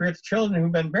 that the spirits of children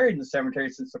who've been buried in the cemetery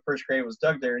since the first grave was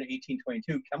dug there in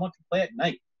 1822 come out to play at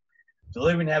night. The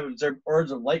living have observed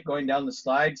orbs of light going down the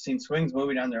slide, seen swings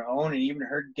moving on their own, and even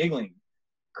heard giggling.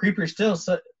 Creepier still,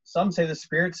 some say the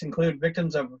spirits include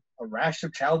victims of a rash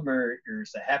of child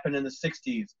murders that happened in the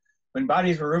 60s, when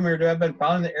bodies were rumored to have been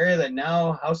found in the area that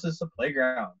now houses the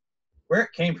playground. Where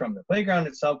it came from, the playground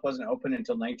itself wasn't open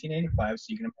until 1985, so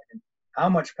you can imagine how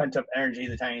much pent-up energy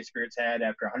the tiny spirits had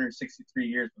after 163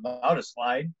 years without a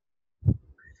slide. In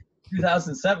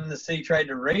 2007, the city tried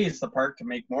to raise the park to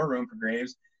make more room for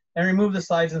graves and remove the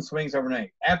slides and swings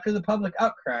overnight. After the public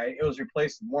outcry, it was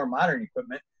replaced with more modern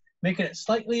equipment, making it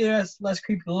slightly less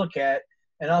creepy to look at,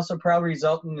 and also probably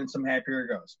resulting in some happier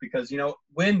ghosts. Because,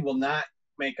 wind will not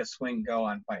make a swing go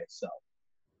on by itself.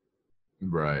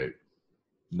 Right.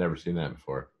 Never seen that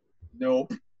before.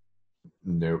 Nope.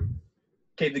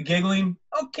 Okay, the giggling.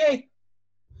 Okay.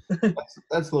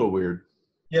 that's a little weird.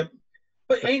 Yep.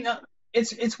 But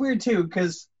it's weird too,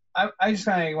 because I just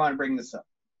kind of want to bring this up.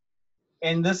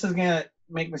 And this is gonna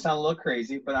make me sound a little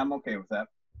crazy, but I'm okay with that.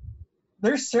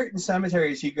 There's certain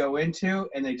cemeteries you go into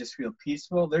and they just feel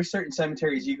peaceful. There's certain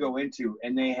cemeteries you go into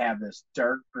and they have this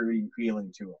dark, brooding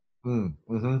feeling to them.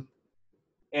 Mm-hmm.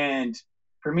 And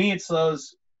for me, it's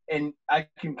those, and I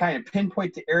can kind of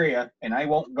pinpoint the area, and I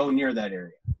won't go near that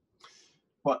area.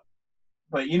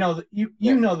 But you know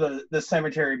the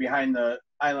cemetery behind the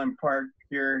Island Park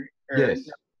here, yes.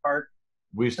 Park.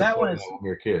 We used to That play that was, when we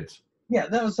were kids. yeah,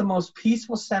 that was the most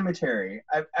peaceful cemetery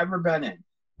I've ever been in.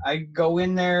 I go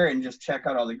in there and just check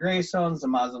out all the gravestones, the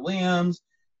mausoleums,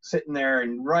 sitting there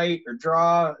and write or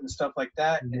draw and stuff like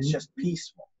that. It's Mhm. just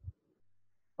peaceful.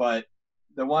 But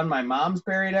the one my mom's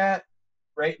buried at,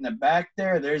 right in the back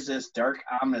there, there's this dark,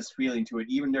 ominous feeling to it,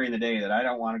 even during the day, that I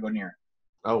don't want to go near.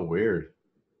 Oh, weird.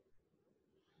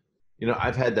 You know,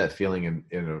 I've had that feeling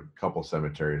in a couple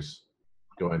cemeteries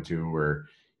going to where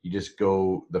you just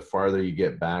go the farther you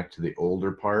get back to the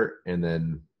older part, and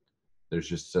then there's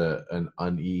just an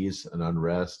unease, an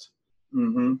unrest,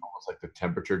 Mm-hmm. almost like the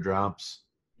temperature drops.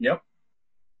 Yep.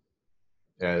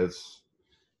 Yeah, it's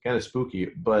kind of spooky,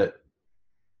 but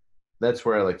that's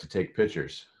where I like to take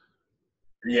pictures.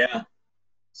 Yeah.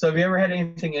 So have you ever had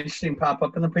anything interesting pop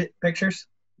up in the pictures?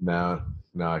 No,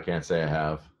 no, I can't say I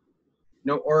have.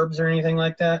 No orbs or anything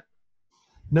like that?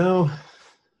 No,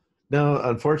 no,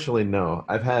 unfortunately, no.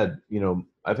 I've had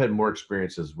more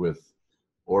experiences with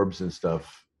orbs and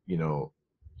stuff,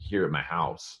 here at my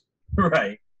house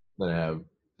Right. than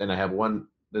I have one.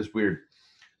 This weird.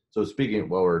 So speaking,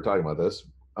 while we're talking about this,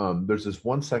 there's this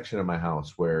one section of my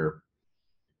house where,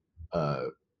 uh,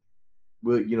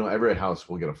 every house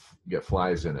will get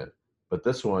flies in it, but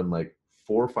this one, like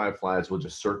 4 or 5 flies will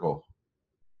just circle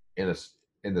in a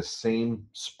in the same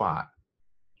spot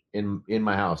in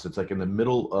my house. It's like in the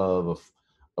middle of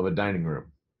a dining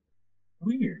room.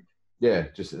 Weird. Yeah,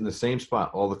 just in the same spot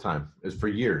all the time. It's for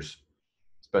years.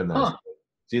 It's been that. Huh.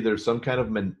 It's either some kind of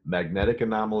magnetic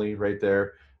anomaly right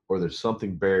there, or there's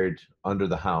something buried under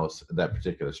the house at that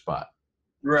particular spot.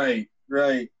 Right.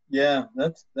 Right. Yeah,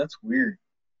 that's weird.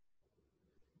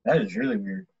 That is really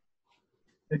weird.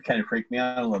 It kind of freaked me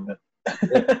out a little bit.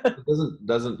 It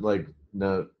doesn't like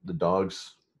no, the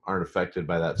dogs aren't affected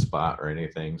by that spot or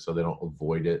anything, so they don't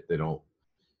avoid it. You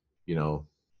know,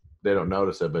 they don't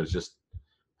notice it, but it's just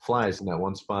flies in that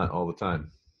one spot all the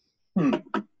time.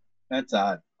 That's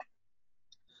odd.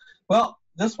 Well,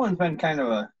 this one's been kind of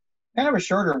a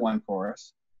shorter one for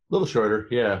us. A little shorter,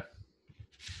 yeah.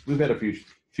 We've had a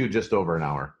few just over an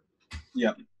hour.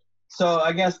 Yep. So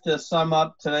I guess to sum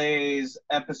up today's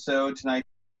episode tonight.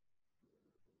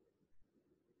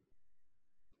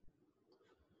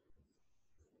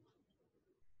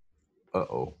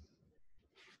 Uh-oh.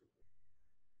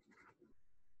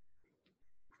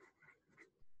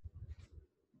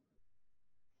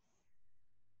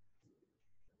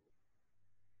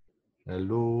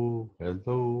 Hello,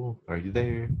 hello. Are you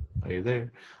there? Are you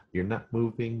there? You're not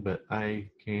moving, but I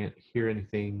can't hear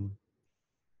anything.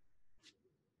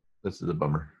 This is a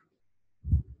bummer.